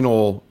the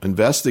renal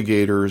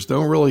investigators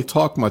don't really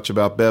talk much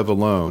about Bev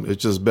alone.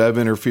 It's just Bev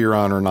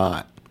interferon or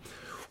not.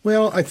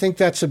 Well, I think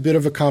that's a bit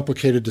of a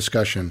complicated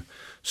discussion.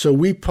 So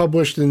we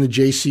published in the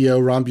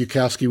JCO, Ron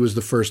Bukowski was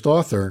the first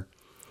author,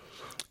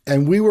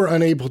 and we were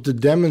unable to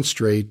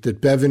demonstrate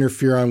that Bev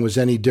interferon was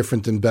any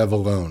different than Bev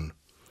alone.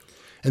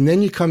 And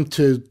then you come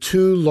to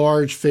 2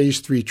 large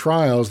phase 3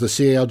 trials, the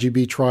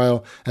CALGB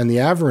trial and the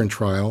AVERIN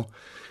trial,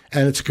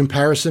 and it's a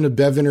comparison of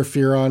Bev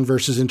interferon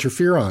versus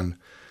interferon.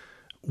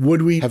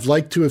 Would we have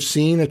liked to have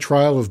seen a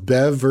trial of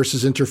Bev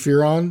versus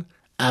interferon?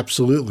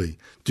 Absolutely.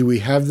 Do we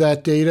have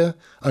that data?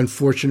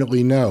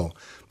 Unfortunately, no.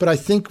 But I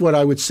think what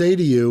I would say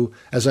to you,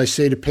 as I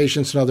say to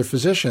patients and other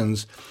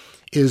physicians,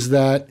 is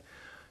that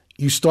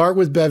you start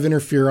with Bev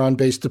interferon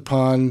based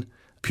upon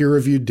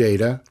peer-reviewed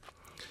data.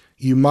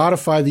 You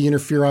modify the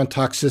interferon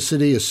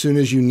toxicity as soon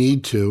as you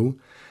need to.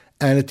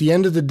 And at the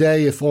end of the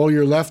day, if all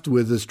you're left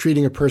with is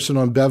treating a person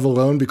on Bev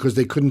alone because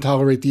they couldn't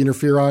tolerate the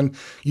interferon,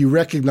 you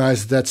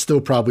recognize that's still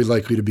probably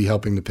likely to be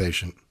helping the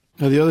patient.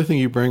 Now, the other thing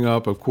you bring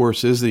up, of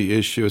course, is the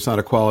issue. It's not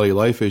a quality of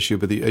life issue,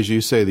 but as you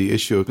say, the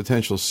issue of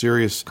potential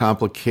serious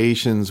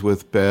complications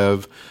with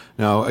Bev.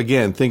 Now,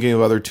 again, thinking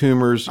of other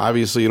tumors,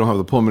 obviously you don't have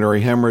the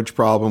pulmonary hemorrhage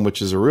problem,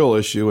 which is a real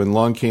issue, and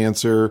lung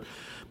cancer,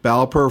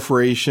 bowel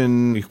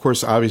perforation. Of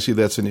course, obviously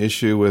that's an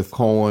issue with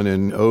colon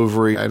and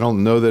ovary. I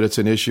don't know that it's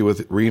an issue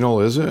with renal,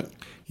 is it?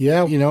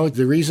 Yeah,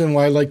 the reason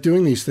why I like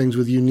doing these things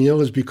with you,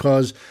 Neil, is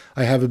because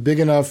I have a big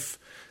enough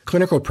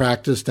clinical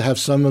practice to have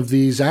some of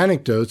these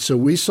anecdotes. So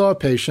we saw a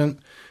patient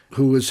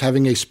who was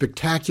having a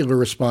spectacular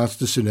response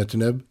to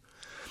sunitinib.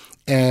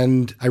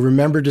 And I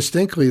remember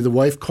distinctly the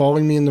wife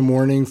calling me in the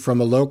morning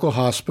from a local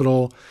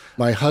hospital.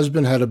 My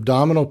husband had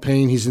abdominal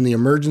pain. He's in the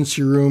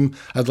emergency room.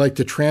 I'd like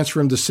to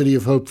transfer him to City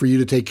of Hope for you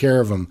to take care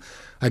of him.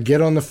 I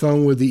get on the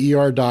phone with the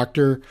ER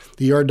doctor.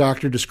 The ER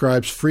doctor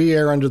describes free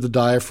air under the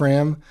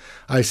diaphragm.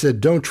 I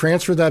said, don't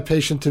transfer that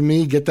patient to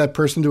me. Get that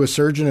person to a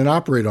surgeon and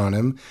operate on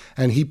him.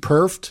 And he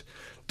perfed.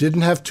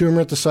 Didn't have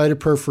tumor at the site of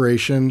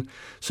perforation.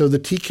 So the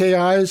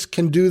TKIs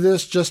can do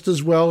this just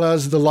as well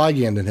as the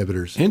ligand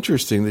inhibitors.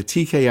 Interesting. The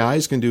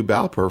TKIs can do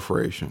bowel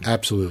perforation.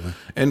 Absolutely.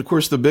 And of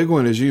course, the big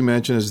one, as you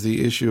mentioned, is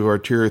the issue of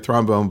arterial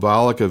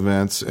thromboembolic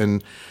events.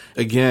 And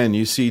again,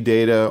 you see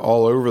data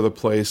all over the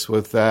place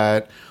with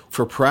that.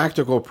 For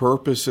practical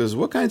purposes,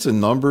 what kinds of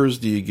numbers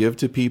do you give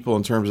to people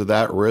in terms of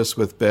that risk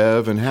with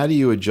Bev, and how do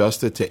you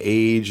adjust it to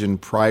age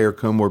and prior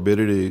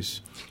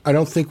comorbidities? I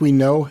don't think we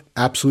know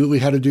absolutely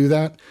how to do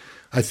that.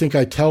 I think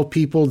I tell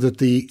people that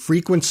the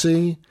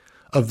frequency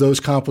of those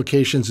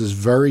complications is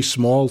very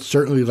small,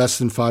 certainly less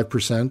than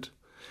 5%.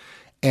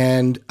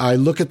 And I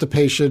look at the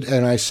patient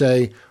and I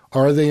say,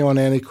 are they on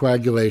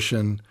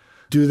anticoagulation?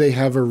 Do they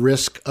have a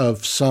risk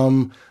of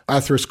some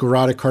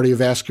atherosclerotic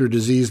cardiovascular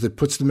disease that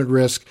puts them at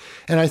risk?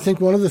 And I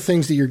think one of the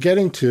things that you're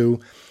getting to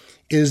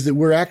is that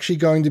we're actually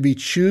going to be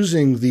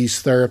choosing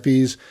these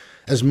therapies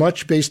as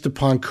much based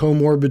upon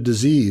comorbid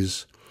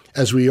disease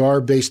as we are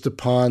based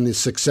upon the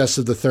success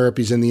of the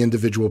therapies in the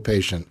individual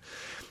patient.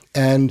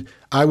 And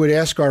I would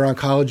ask our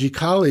oncology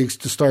colleagues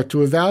to start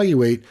to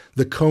evaluate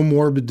the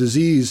comorbid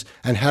disease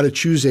and how to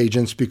choose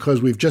agents,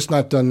 because we've just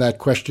not done that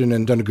question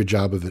and done a good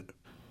job of it.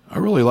 I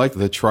really like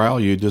the trial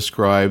you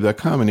described. That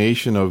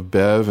combination of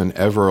Bev and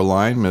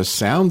everolimus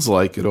sounds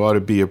like it ought to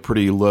be a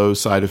pretty low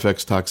side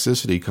effects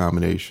toxicity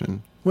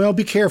combination. Well,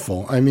 be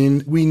careful. I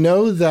mean, we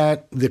know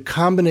that the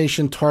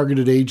combination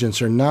targeted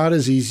agents are not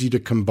as easy to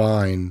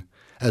combine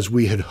as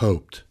we had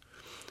hoped.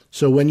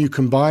 So when you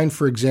combine,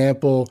 for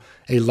example,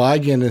 a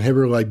ligand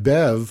inhibitor like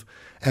Bev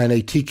and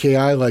a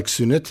TKI like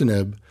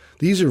sunitinib,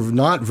 these are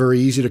not very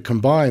easy to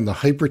combine. The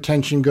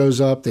hypertension goes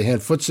up, the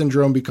hand-foot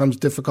syndrome becomes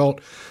difficult.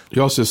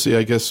 You also see,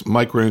 I guess,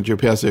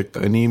 microangiopathic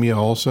anemia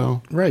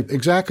also? Right,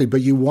 exactly.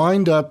 But you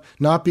wind up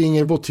not being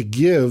able to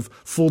give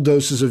full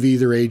doses of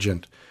either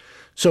agent.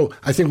 So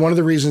I think one of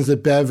the reasons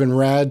that Bev and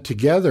RAD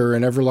together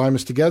and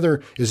everolimus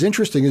together is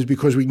interesting is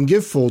because we can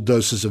give full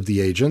doses of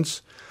the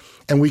agents,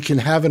 and we can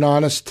have an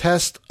honest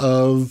test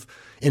of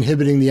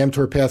inhibiting the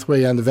mTOR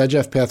pathway and the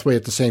VEGF pathway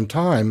at the same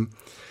time.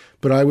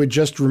 But I would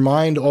just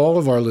remind all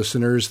of our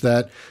listeners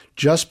that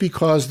just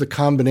because the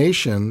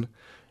combination,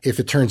 if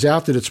it turns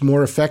out that it's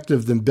more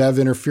effective than Bev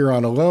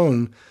interferon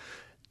alone,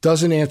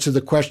 doesn't answer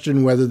the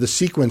question whether the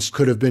sequence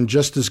could have been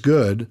just as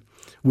good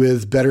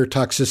with better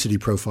toxicity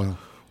profile.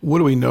 What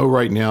do we know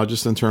right now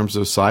just in terms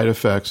of side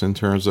effects, in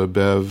terms of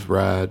Bev,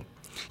 RAD?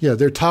 Yeah,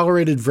 they're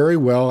tolerated very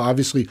well.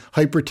 Obviously,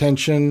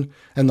 hypertension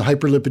and the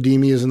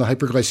hyperlipidemias and the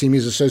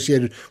hyperglycemias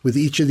associated with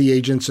each of the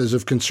agents is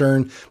of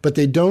concern, but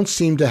they don't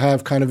seem to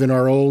have, kind of in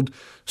our old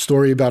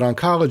story about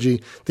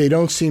oncology, they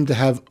don't seem to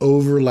have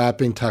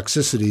overlapping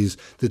toxicities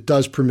that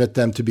does permit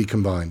them to be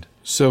combined.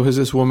 So has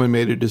this woman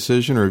made a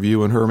decision, or have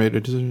you and her made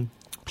a decision?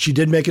 She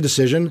did make a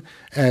decision,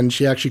 and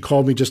she actually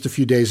called me just a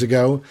few days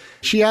ago.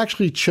 She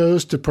actually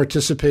chose to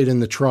participate in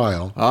the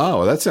trial.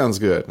 Oh, that sounds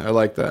good. I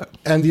like that.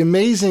 And the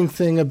amazing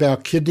thing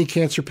about kidney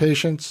cancer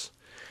patients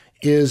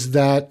is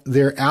that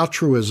their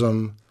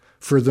altruism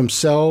for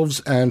themselves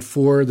and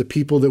for the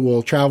people that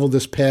will travel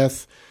this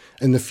path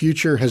in the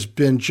future has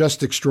been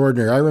just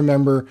extraordinary. I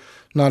remember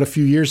not a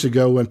few years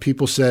ago when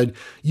people said,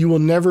 you will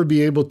never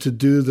be able to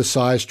do the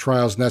size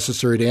trials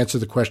necessary to answer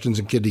the questions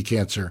in kidney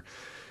cancer.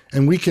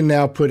 And we can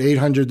now put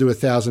 800 to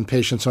 1,000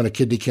 patients on a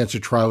kidney cancer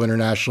trial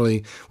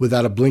internationally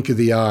without a blink of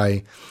the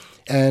eye.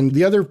 And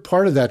the other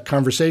part of that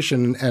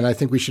conversation, and I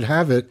think we should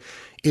have it,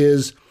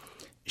 is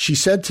she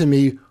said to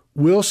me,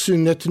 will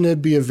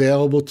sunitinib be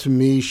available to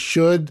me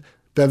should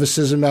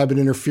bevacizumab and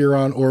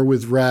interferon or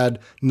with RAD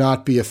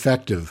not be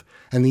effective?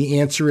 And the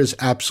answer is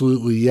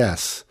absolutely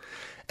yes.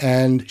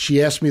 And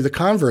she asked me the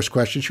converse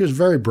question. She was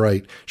very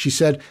bright. She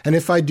said, and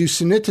if I do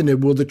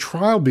sunitinib, will the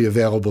trial be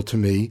available to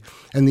me?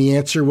 And the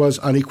answer was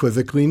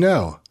unequivocally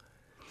no.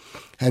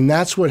 And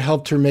that's what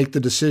helped her make the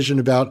decision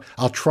about,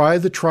 I'll try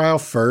the trial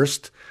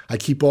first. I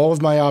keep all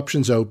of my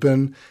options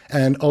open,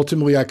 and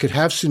ultimately I could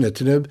have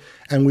sunitinib.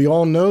 And we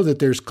all know that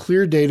there's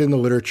clear data in the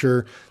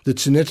literature that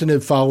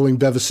sunitinib following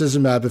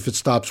bevacizumab, if it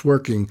stops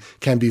working,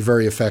 can be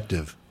very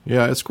effective.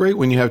 Yeah, it's great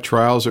when you have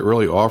trials that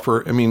really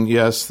offer,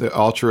 yes, the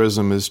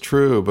altruism is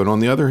true, but on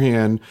the other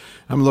hand,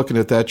 I'm looking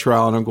at that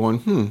trial and I'm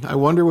going, I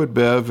wonder what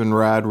Bev and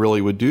Rad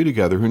really would do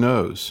together. Who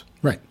knows?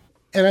 Right.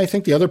 And I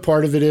think the other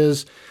part of it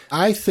is,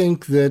 I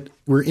think that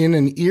we're in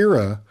an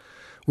era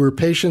where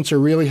patients are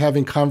really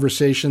having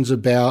conversations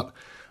about,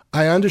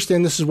 I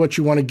understand this is what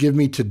you want to give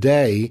me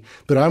today,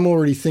 but I'm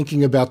already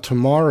thinking about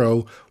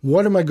tomorrow.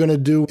 What am I going to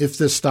do if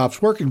this stops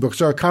working?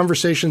 Because our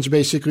conversations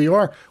basically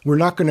are, we're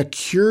not going to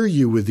cure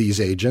you with these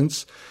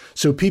agents.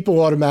 So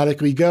people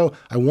automatically go,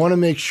 I want to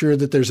make sure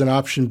that there's an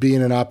option B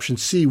and an option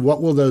C.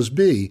 What will those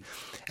be?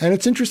 And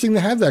it's interesting to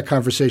have that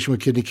conversation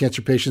with kidney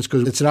cancer patients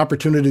because it's an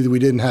opportunity that we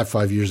didn't have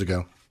 5 years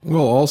ago.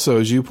 Well, also,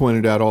 as you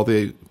pointed out, all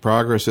the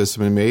progress that's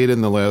been made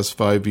in the last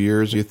 5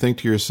 years, you think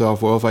to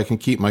yourself, well, if I can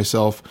keep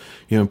myself,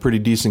 in pretty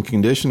decent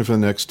condition for the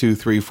next 2,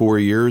 3, 4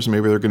 years,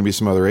 maybe there are going to be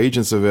some other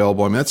agents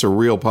available. That's a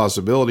real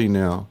possibility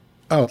now.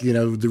 Oh,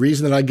 the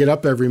reason that I get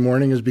up every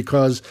morning is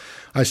because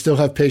I still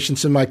have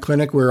patients in my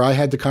clinic where I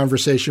had the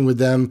conversation with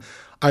them.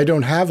 I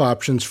don't have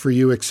options for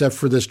you except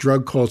for this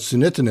drug called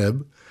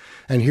sunitinib.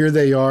 And here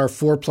they are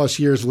 4+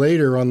 years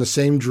later on the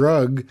same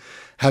drug,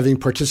 having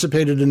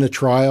participated in a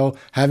trial,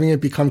 having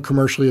it become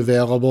commercially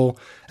available,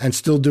 and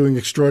still doing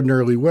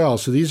extraordinarily well.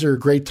 So these are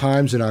great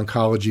times in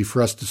oncology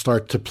for us to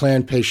start to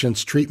plan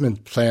patients'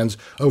 treatment plans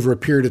over a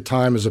period of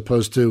time as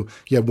opposed to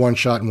you have one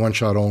shot and one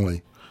shot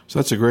only. So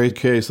that's a great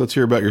case. Let's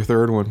hear about your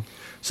third one.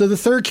 So the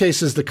third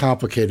case is the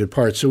complicated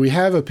part. So we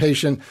have a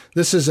patient.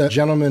 This is a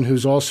gentleman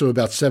who's also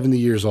about 70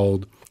 years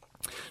old.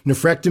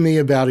 Nephrectomy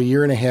about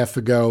 1.5 years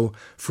ago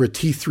for a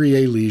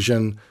T3A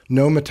lesion,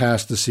 no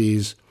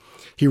metastases.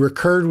 He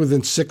recurred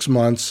within 6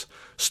 months,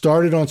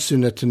 started on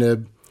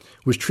sunitinib,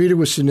 was treated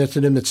with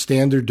sunitinib at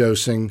standard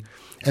dosing,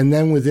 and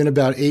then within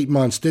about 8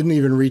 months, didn't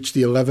even reach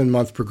the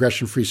 11-month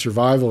progression-free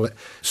survival,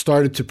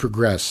 started to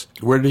progress.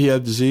 Where did he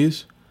have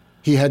disease?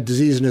 He had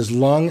disease in his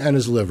lung and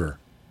his liver.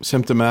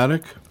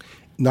 Symptomatic?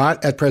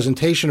 Not at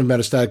presentation of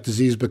metastatic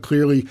disease, but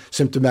clearly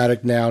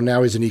symptomatic now.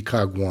 Now he's an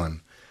ECOG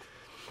 1.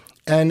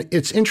 And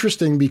it's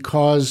interesting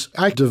because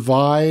I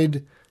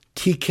divide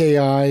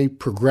TKI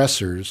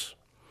progressors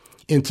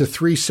into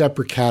 3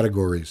 separate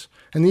categories.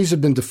 And these have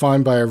been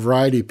defined by a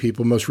variety of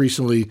people, most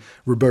recently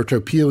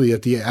Roberto Pili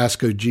at the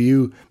ASCO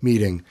GU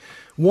meeting.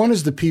 One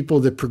is the people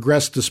that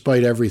progress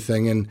despite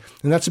everything, and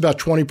that's about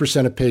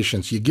 20% of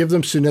patients. You give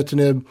them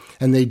sunitinib,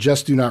 and they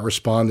just do not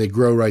respond. They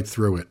grow right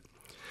through it.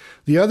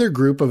 The other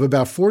group of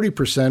about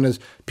 40% is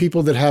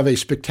people that have a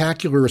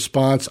spectacular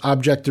response,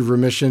 objective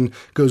remission,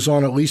 goes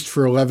on at least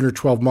for 11 or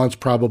 12 months,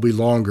 probably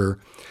longer.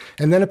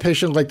 And then a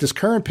patient like this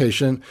current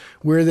patient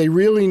where they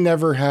really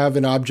never have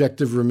an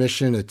objective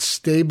remission. It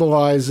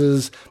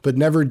stabilizes, but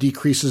never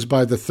decreases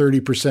by the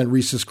 30%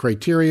 RECIST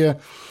criteria.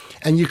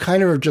 And you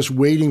kind of are just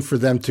waiting for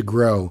them to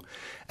grow.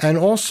 And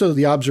also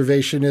the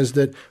observation is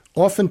that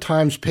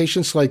oftentimes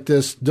patients like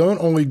this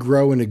don't only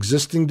grow in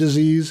existing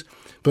disease,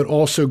 but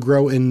also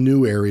grow in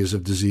new areas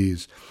of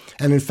disease.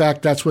 And in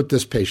fact, that's what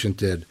this patient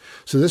did.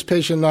 So this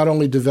patient not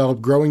only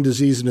developed growing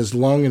disease in his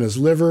lung and his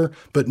liver,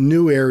 but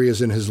new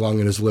areas in his lung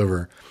and his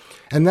liver.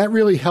 And that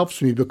really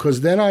helps me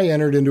because then I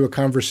entered into a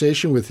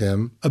conversation with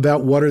him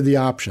about what are the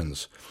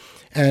options.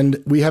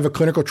 And we have a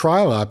clinical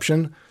trial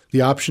option.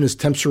 The option is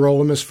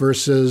temsirolimus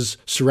versus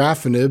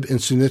sorafenib in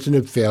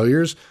sunitinib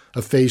failures,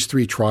 a phase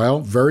 3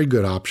 trial, very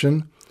good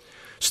option.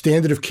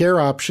 Standard of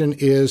care option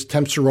is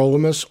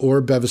temsirolimus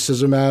or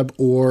bevacizumab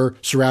or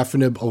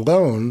sorafenib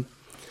alone.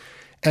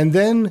 And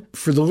then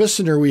for the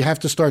listener, we have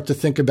to start to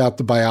think about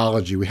the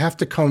biology. We have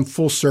to come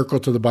full circle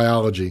to the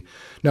biology.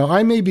 Now,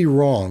 I may be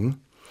wrong,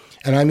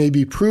 and I may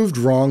be proved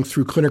wrong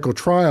through clinical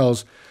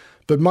trials,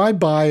 but my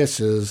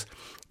bias is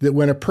that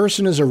when a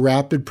person is a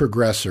rapid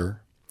progressor,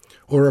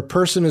 or a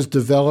person is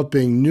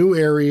developing new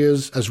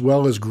areas as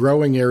well as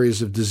growing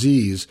areas of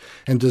disease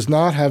and does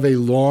not have a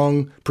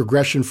long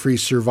progression-free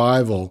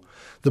survival,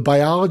 the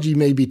biology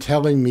may be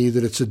telling me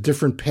that it's a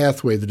different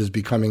pathway that is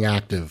becoming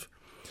active.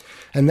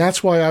 And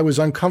that's why I was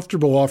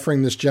uncomfortable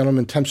offering this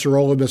gentleman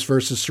temsirolimus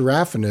versus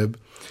sorafenib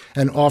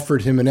and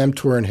offered him an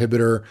mTOR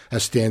inhibitor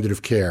as standard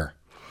of care.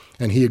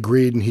 And he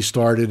agreed and he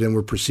started and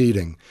we're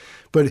proceeding.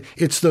 But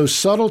it's those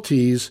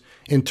subtleties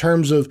in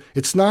terms of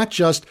it's not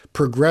just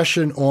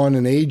progression on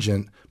an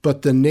agent,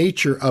 but the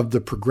nature of the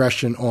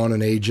progression on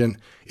an agent.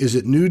 Is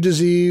it new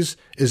disease?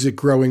 Is it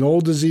growing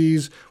old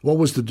disease? What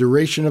was the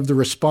duration of the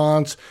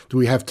response? Do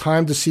we have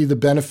time to see the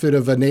benefit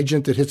of an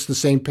agent that hits the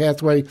same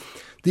pathway?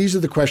 These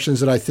are the questions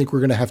that I think we're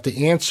going to have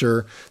to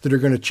answer that are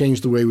going to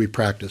change the way we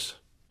practice.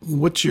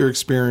 What's your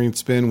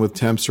experience been with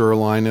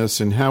temsirolimus,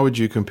 and how would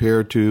you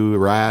compare to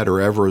RAD or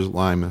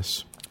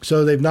everolimus?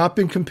 So they've not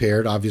been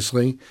compared,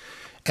 obviously.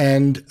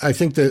 And I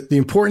think that the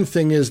important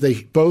thing is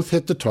they both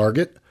hit the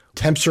target.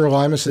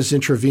 Temsirolimus is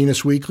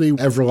intravenous weekly.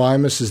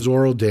 Everolimus is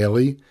oral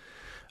daily.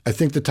 I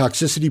think the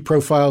toxicity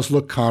profiles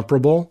look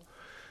comparable.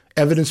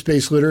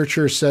 Evidence-based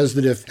literature says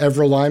that if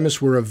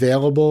everolimus were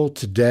available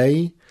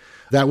today,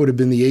 that would have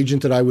been the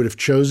agent that I would have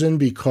chosen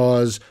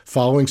because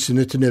following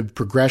sunitinib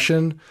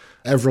progression,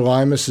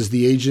 everolimus is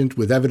the agent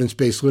with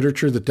evidence-based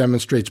literature that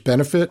demonstrates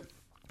benefit.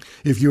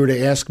 If you were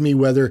to ask me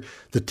whether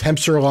the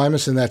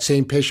temsirolimus in that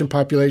same patient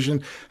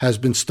population has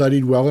been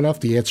studied well enough,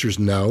 the answer is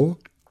no.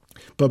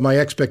 But my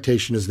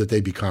expectation is that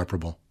they'd be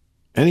comparable.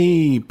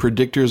 Any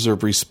predictors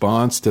of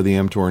response to the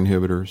mTOR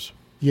inhibitors?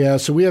 Yeah,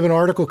 so we have an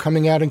article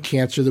coming out in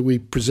Cancer that we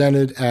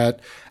presented at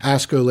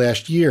ASCO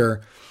last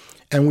year,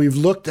 and we've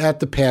looked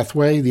at the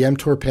pathway, the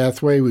mTOR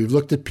pathway. We've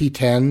looked at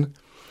PTEN,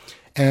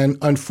 and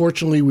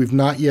unfortunately, we've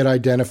not yet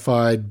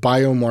identified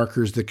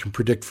biomarkers that can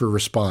predict for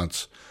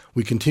response.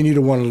 We continue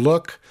to want to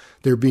look.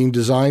 They're being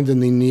designed in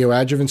the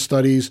neoadjuvant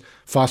studies.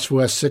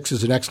 Phospho-S6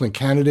 is an excellent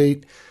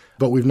candidate,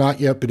 but we've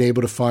not yet been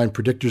able to find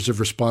predictors of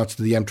response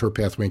to the mTOR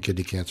pathway in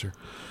kidney cancer.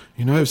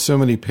 You know, I have so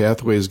many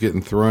pathways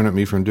getting thrown at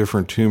me from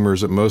different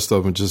tumors that most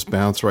of them just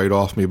bounce right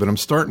off me, but I'm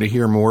starting to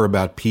hear more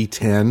about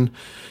PTEN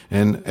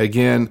and,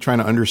 again, trying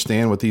to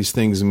understand what these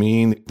things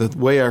mean. The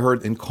way I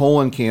heard in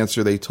colon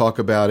cancer, they talk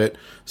about it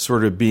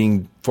sort of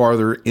being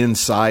farther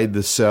inside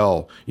the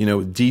cell, you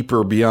know,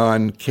 deeper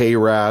beyond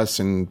KRAS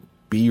and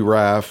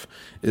BRAF.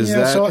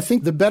 So I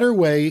think the better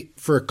way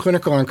for a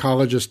clinical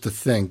oncologist to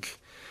think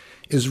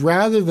is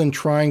rather than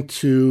trying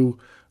to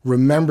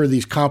remember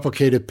these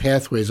complicated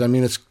pathways. I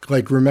mean, it's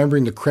like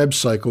remembering the Krebs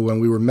cycle when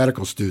we were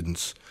medical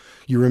students.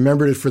 You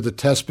remembered it for the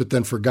test, but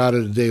then forgot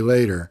it a day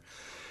later.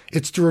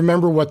 It's to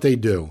remember what they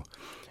do.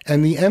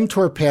 And the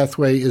mTOR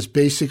pathway is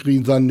basically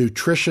the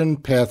nutrition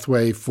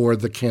pathway for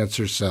the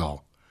cancer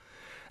cell.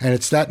 And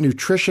it's that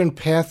nutrition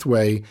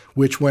pathway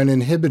which, when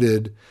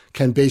inhibited,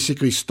 can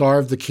basically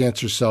starve the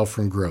cancer cell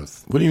from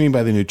growth. What do you mean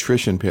by the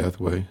nutrition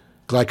pathway?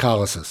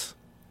 Glycolysis.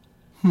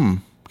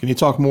 Can you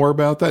talk more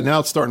about that? Now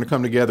it's starting to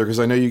come together because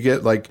I know you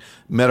get like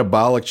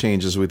metabolic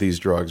changes with these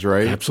drugs,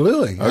 right?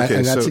 Absolutely. Okay,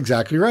 and that's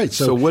exactly right.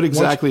 So what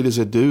exactly does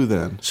it do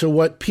then? So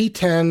what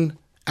PTEN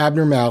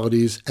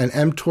abnormalities and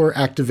mTOR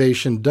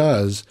activation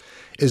does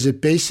is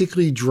it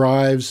basically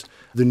drives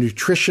the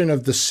nutrition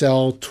of the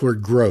cell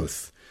toward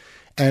growth.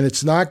 And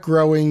it's not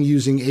growing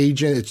using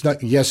agent. It's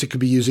not, yes, it could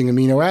be using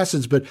amino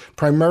acids, but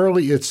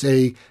primarily it's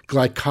a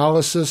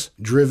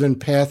glycolysis-driven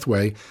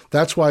pathway.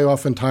 That's why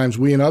oftentimes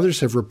we and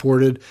others have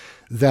reported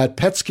that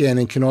PET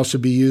scanning can also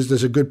be used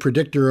as a good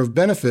predictor of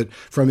benefit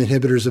from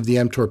inhibitors of the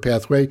mTOR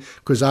pathway,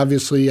 because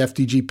obviously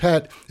FDG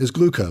PET is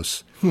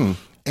glucose.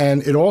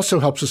 And it also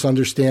helps us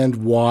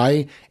understand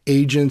why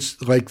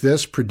agents like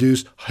this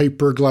produce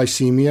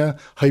hyperglycemia,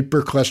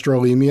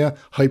 hypercholesterolemia,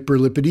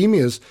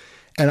 hyperlipidemias.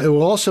 And it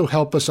will also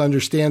help us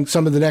understand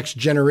some of the next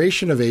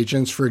generation of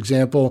agents. For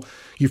example,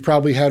 you've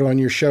probably had on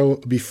your show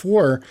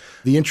before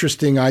the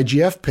interesting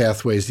IGF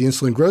pathways, the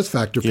insulin growth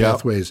factor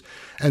pathways.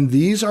 And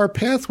these are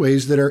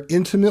pathways that are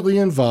intimately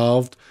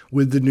involved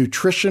with the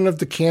nutrition of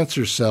the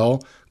cancer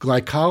cell,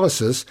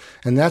 glycolysis.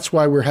 And that's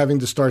why we're having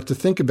to start to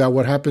think about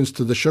what happens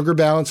to the sugar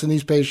balance in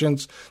these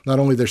patients, not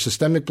only their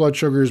systemic blood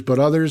sugars, but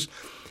others.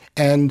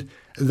 And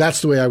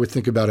that's the way I would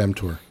think about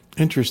mTOR.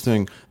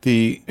 Interesting.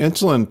 The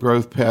insulin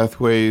growth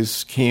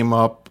pathways came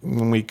up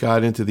when we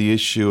got into the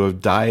issue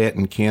of diet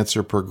and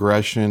cancer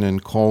progression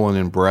and colon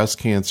and breast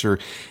cancer.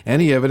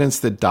 Any evidence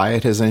that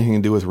diet has anything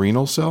to do with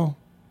renal cell?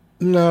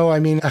 No,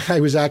 I mean, I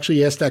was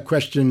actually asked that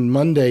question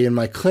Monday in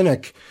my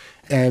clinic,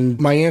 and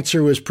my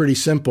answer was pretty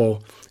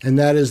simple, and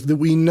that is that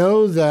we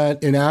know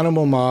that in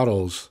animal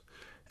models,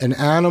 an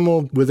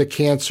animal with a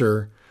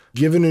cancer,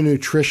 given a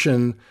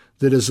nutrition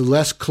that is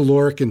less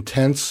caloric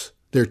intense,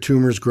 their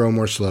tumors grow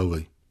more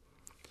slowly.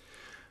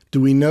 Do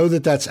we know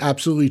that that's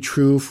absolutely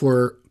true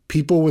for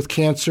people with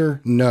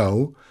cancer?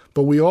 No.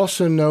 But we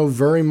also know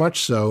very much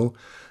so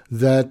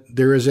that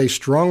there is a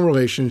strong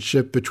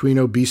relationship between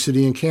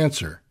obesity and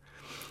cancer.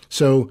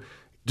 So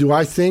do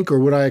I think or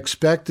would I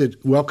expect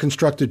that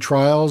well-constructed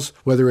trials,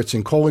 whether it's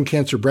in colon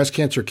cancer, breast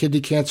cancer,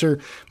 kidney cancer,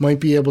 might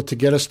be able to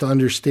get us to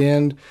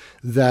understand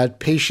that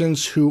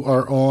patients who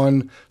are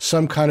on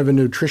some kind of a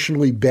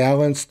nutritionally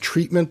balanced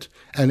treatment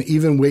and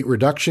even weight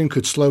reduction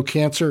could slow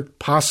cancer?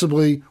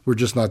 Possibly. We're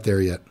just not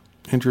there yet.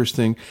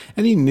 Interesting.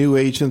 Any new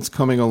agents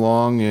coming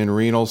along in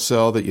renal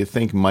cell that you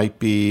think might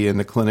be in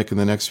the clinic in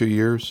the next few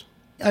years?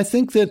 I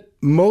think that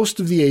most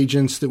of the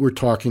agents that we're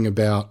talking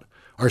about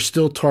are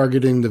still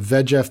targeting the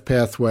VEGF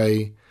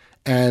pathway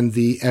and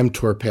the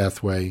mTOR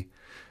pathway.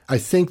 I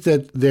think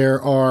that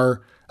there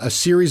are a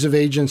series of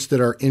agents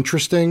that are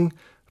interesting,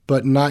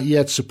 but not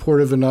yet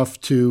supportive enough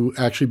to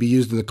actually be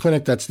used in the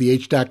clinic. That's the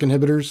HDAC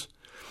inhibitors.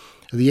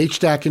 The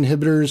HDAC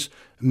inhibitors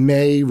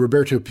may,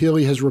 Roberto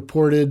Pili has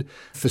reported,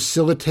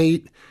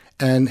 facilitate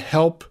and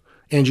help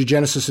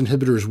angiogenesis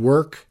inhibitors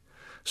work.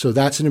 So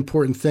that's an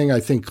important thing.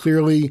 I think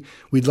clearly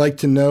we'd like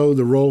to know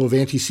the role of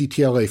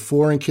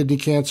anti-CTLA-4 in kidney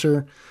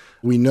cancer.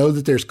 We know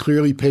that there's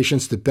clearly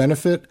patients that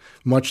benefit,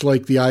 much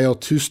like the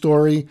IL-2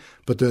 story,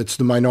 but it's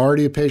the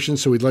minority of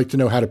patients, so we'd like to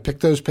know how to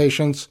pick those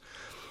patients.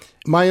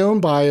 My own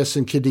bias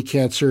in kidney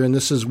cancer, and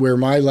this is where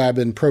my lab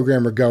and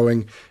program are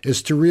going,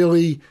 is to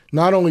really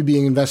not only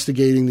be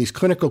investigating these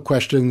clinical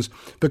questions,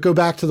 but go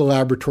back to the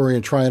laboratory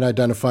and try and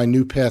identify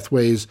new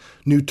pathways,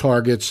 new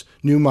targets,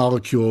 new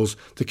molecules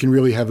that can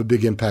really have a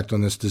big impact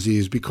on this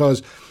disease.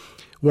 Because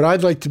what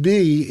I'd like to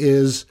be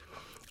is,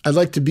 I'd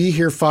like to be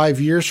here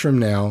 5 years from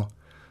now,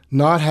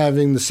 not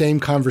having the same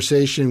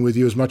conversation with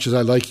you as much as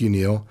I like you,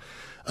 Neil,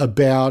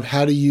 about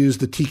how to use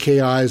the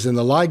TKIs and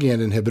the ligand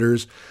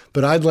inhibitors,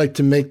 but I'd like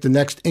to make the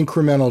next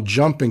incremental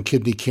jump in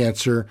kidney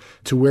cancer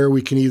to where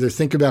we can either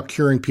think about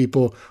curing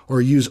people or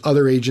use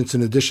other agents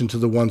in addition to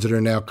the ones that are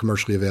now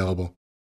commercially available.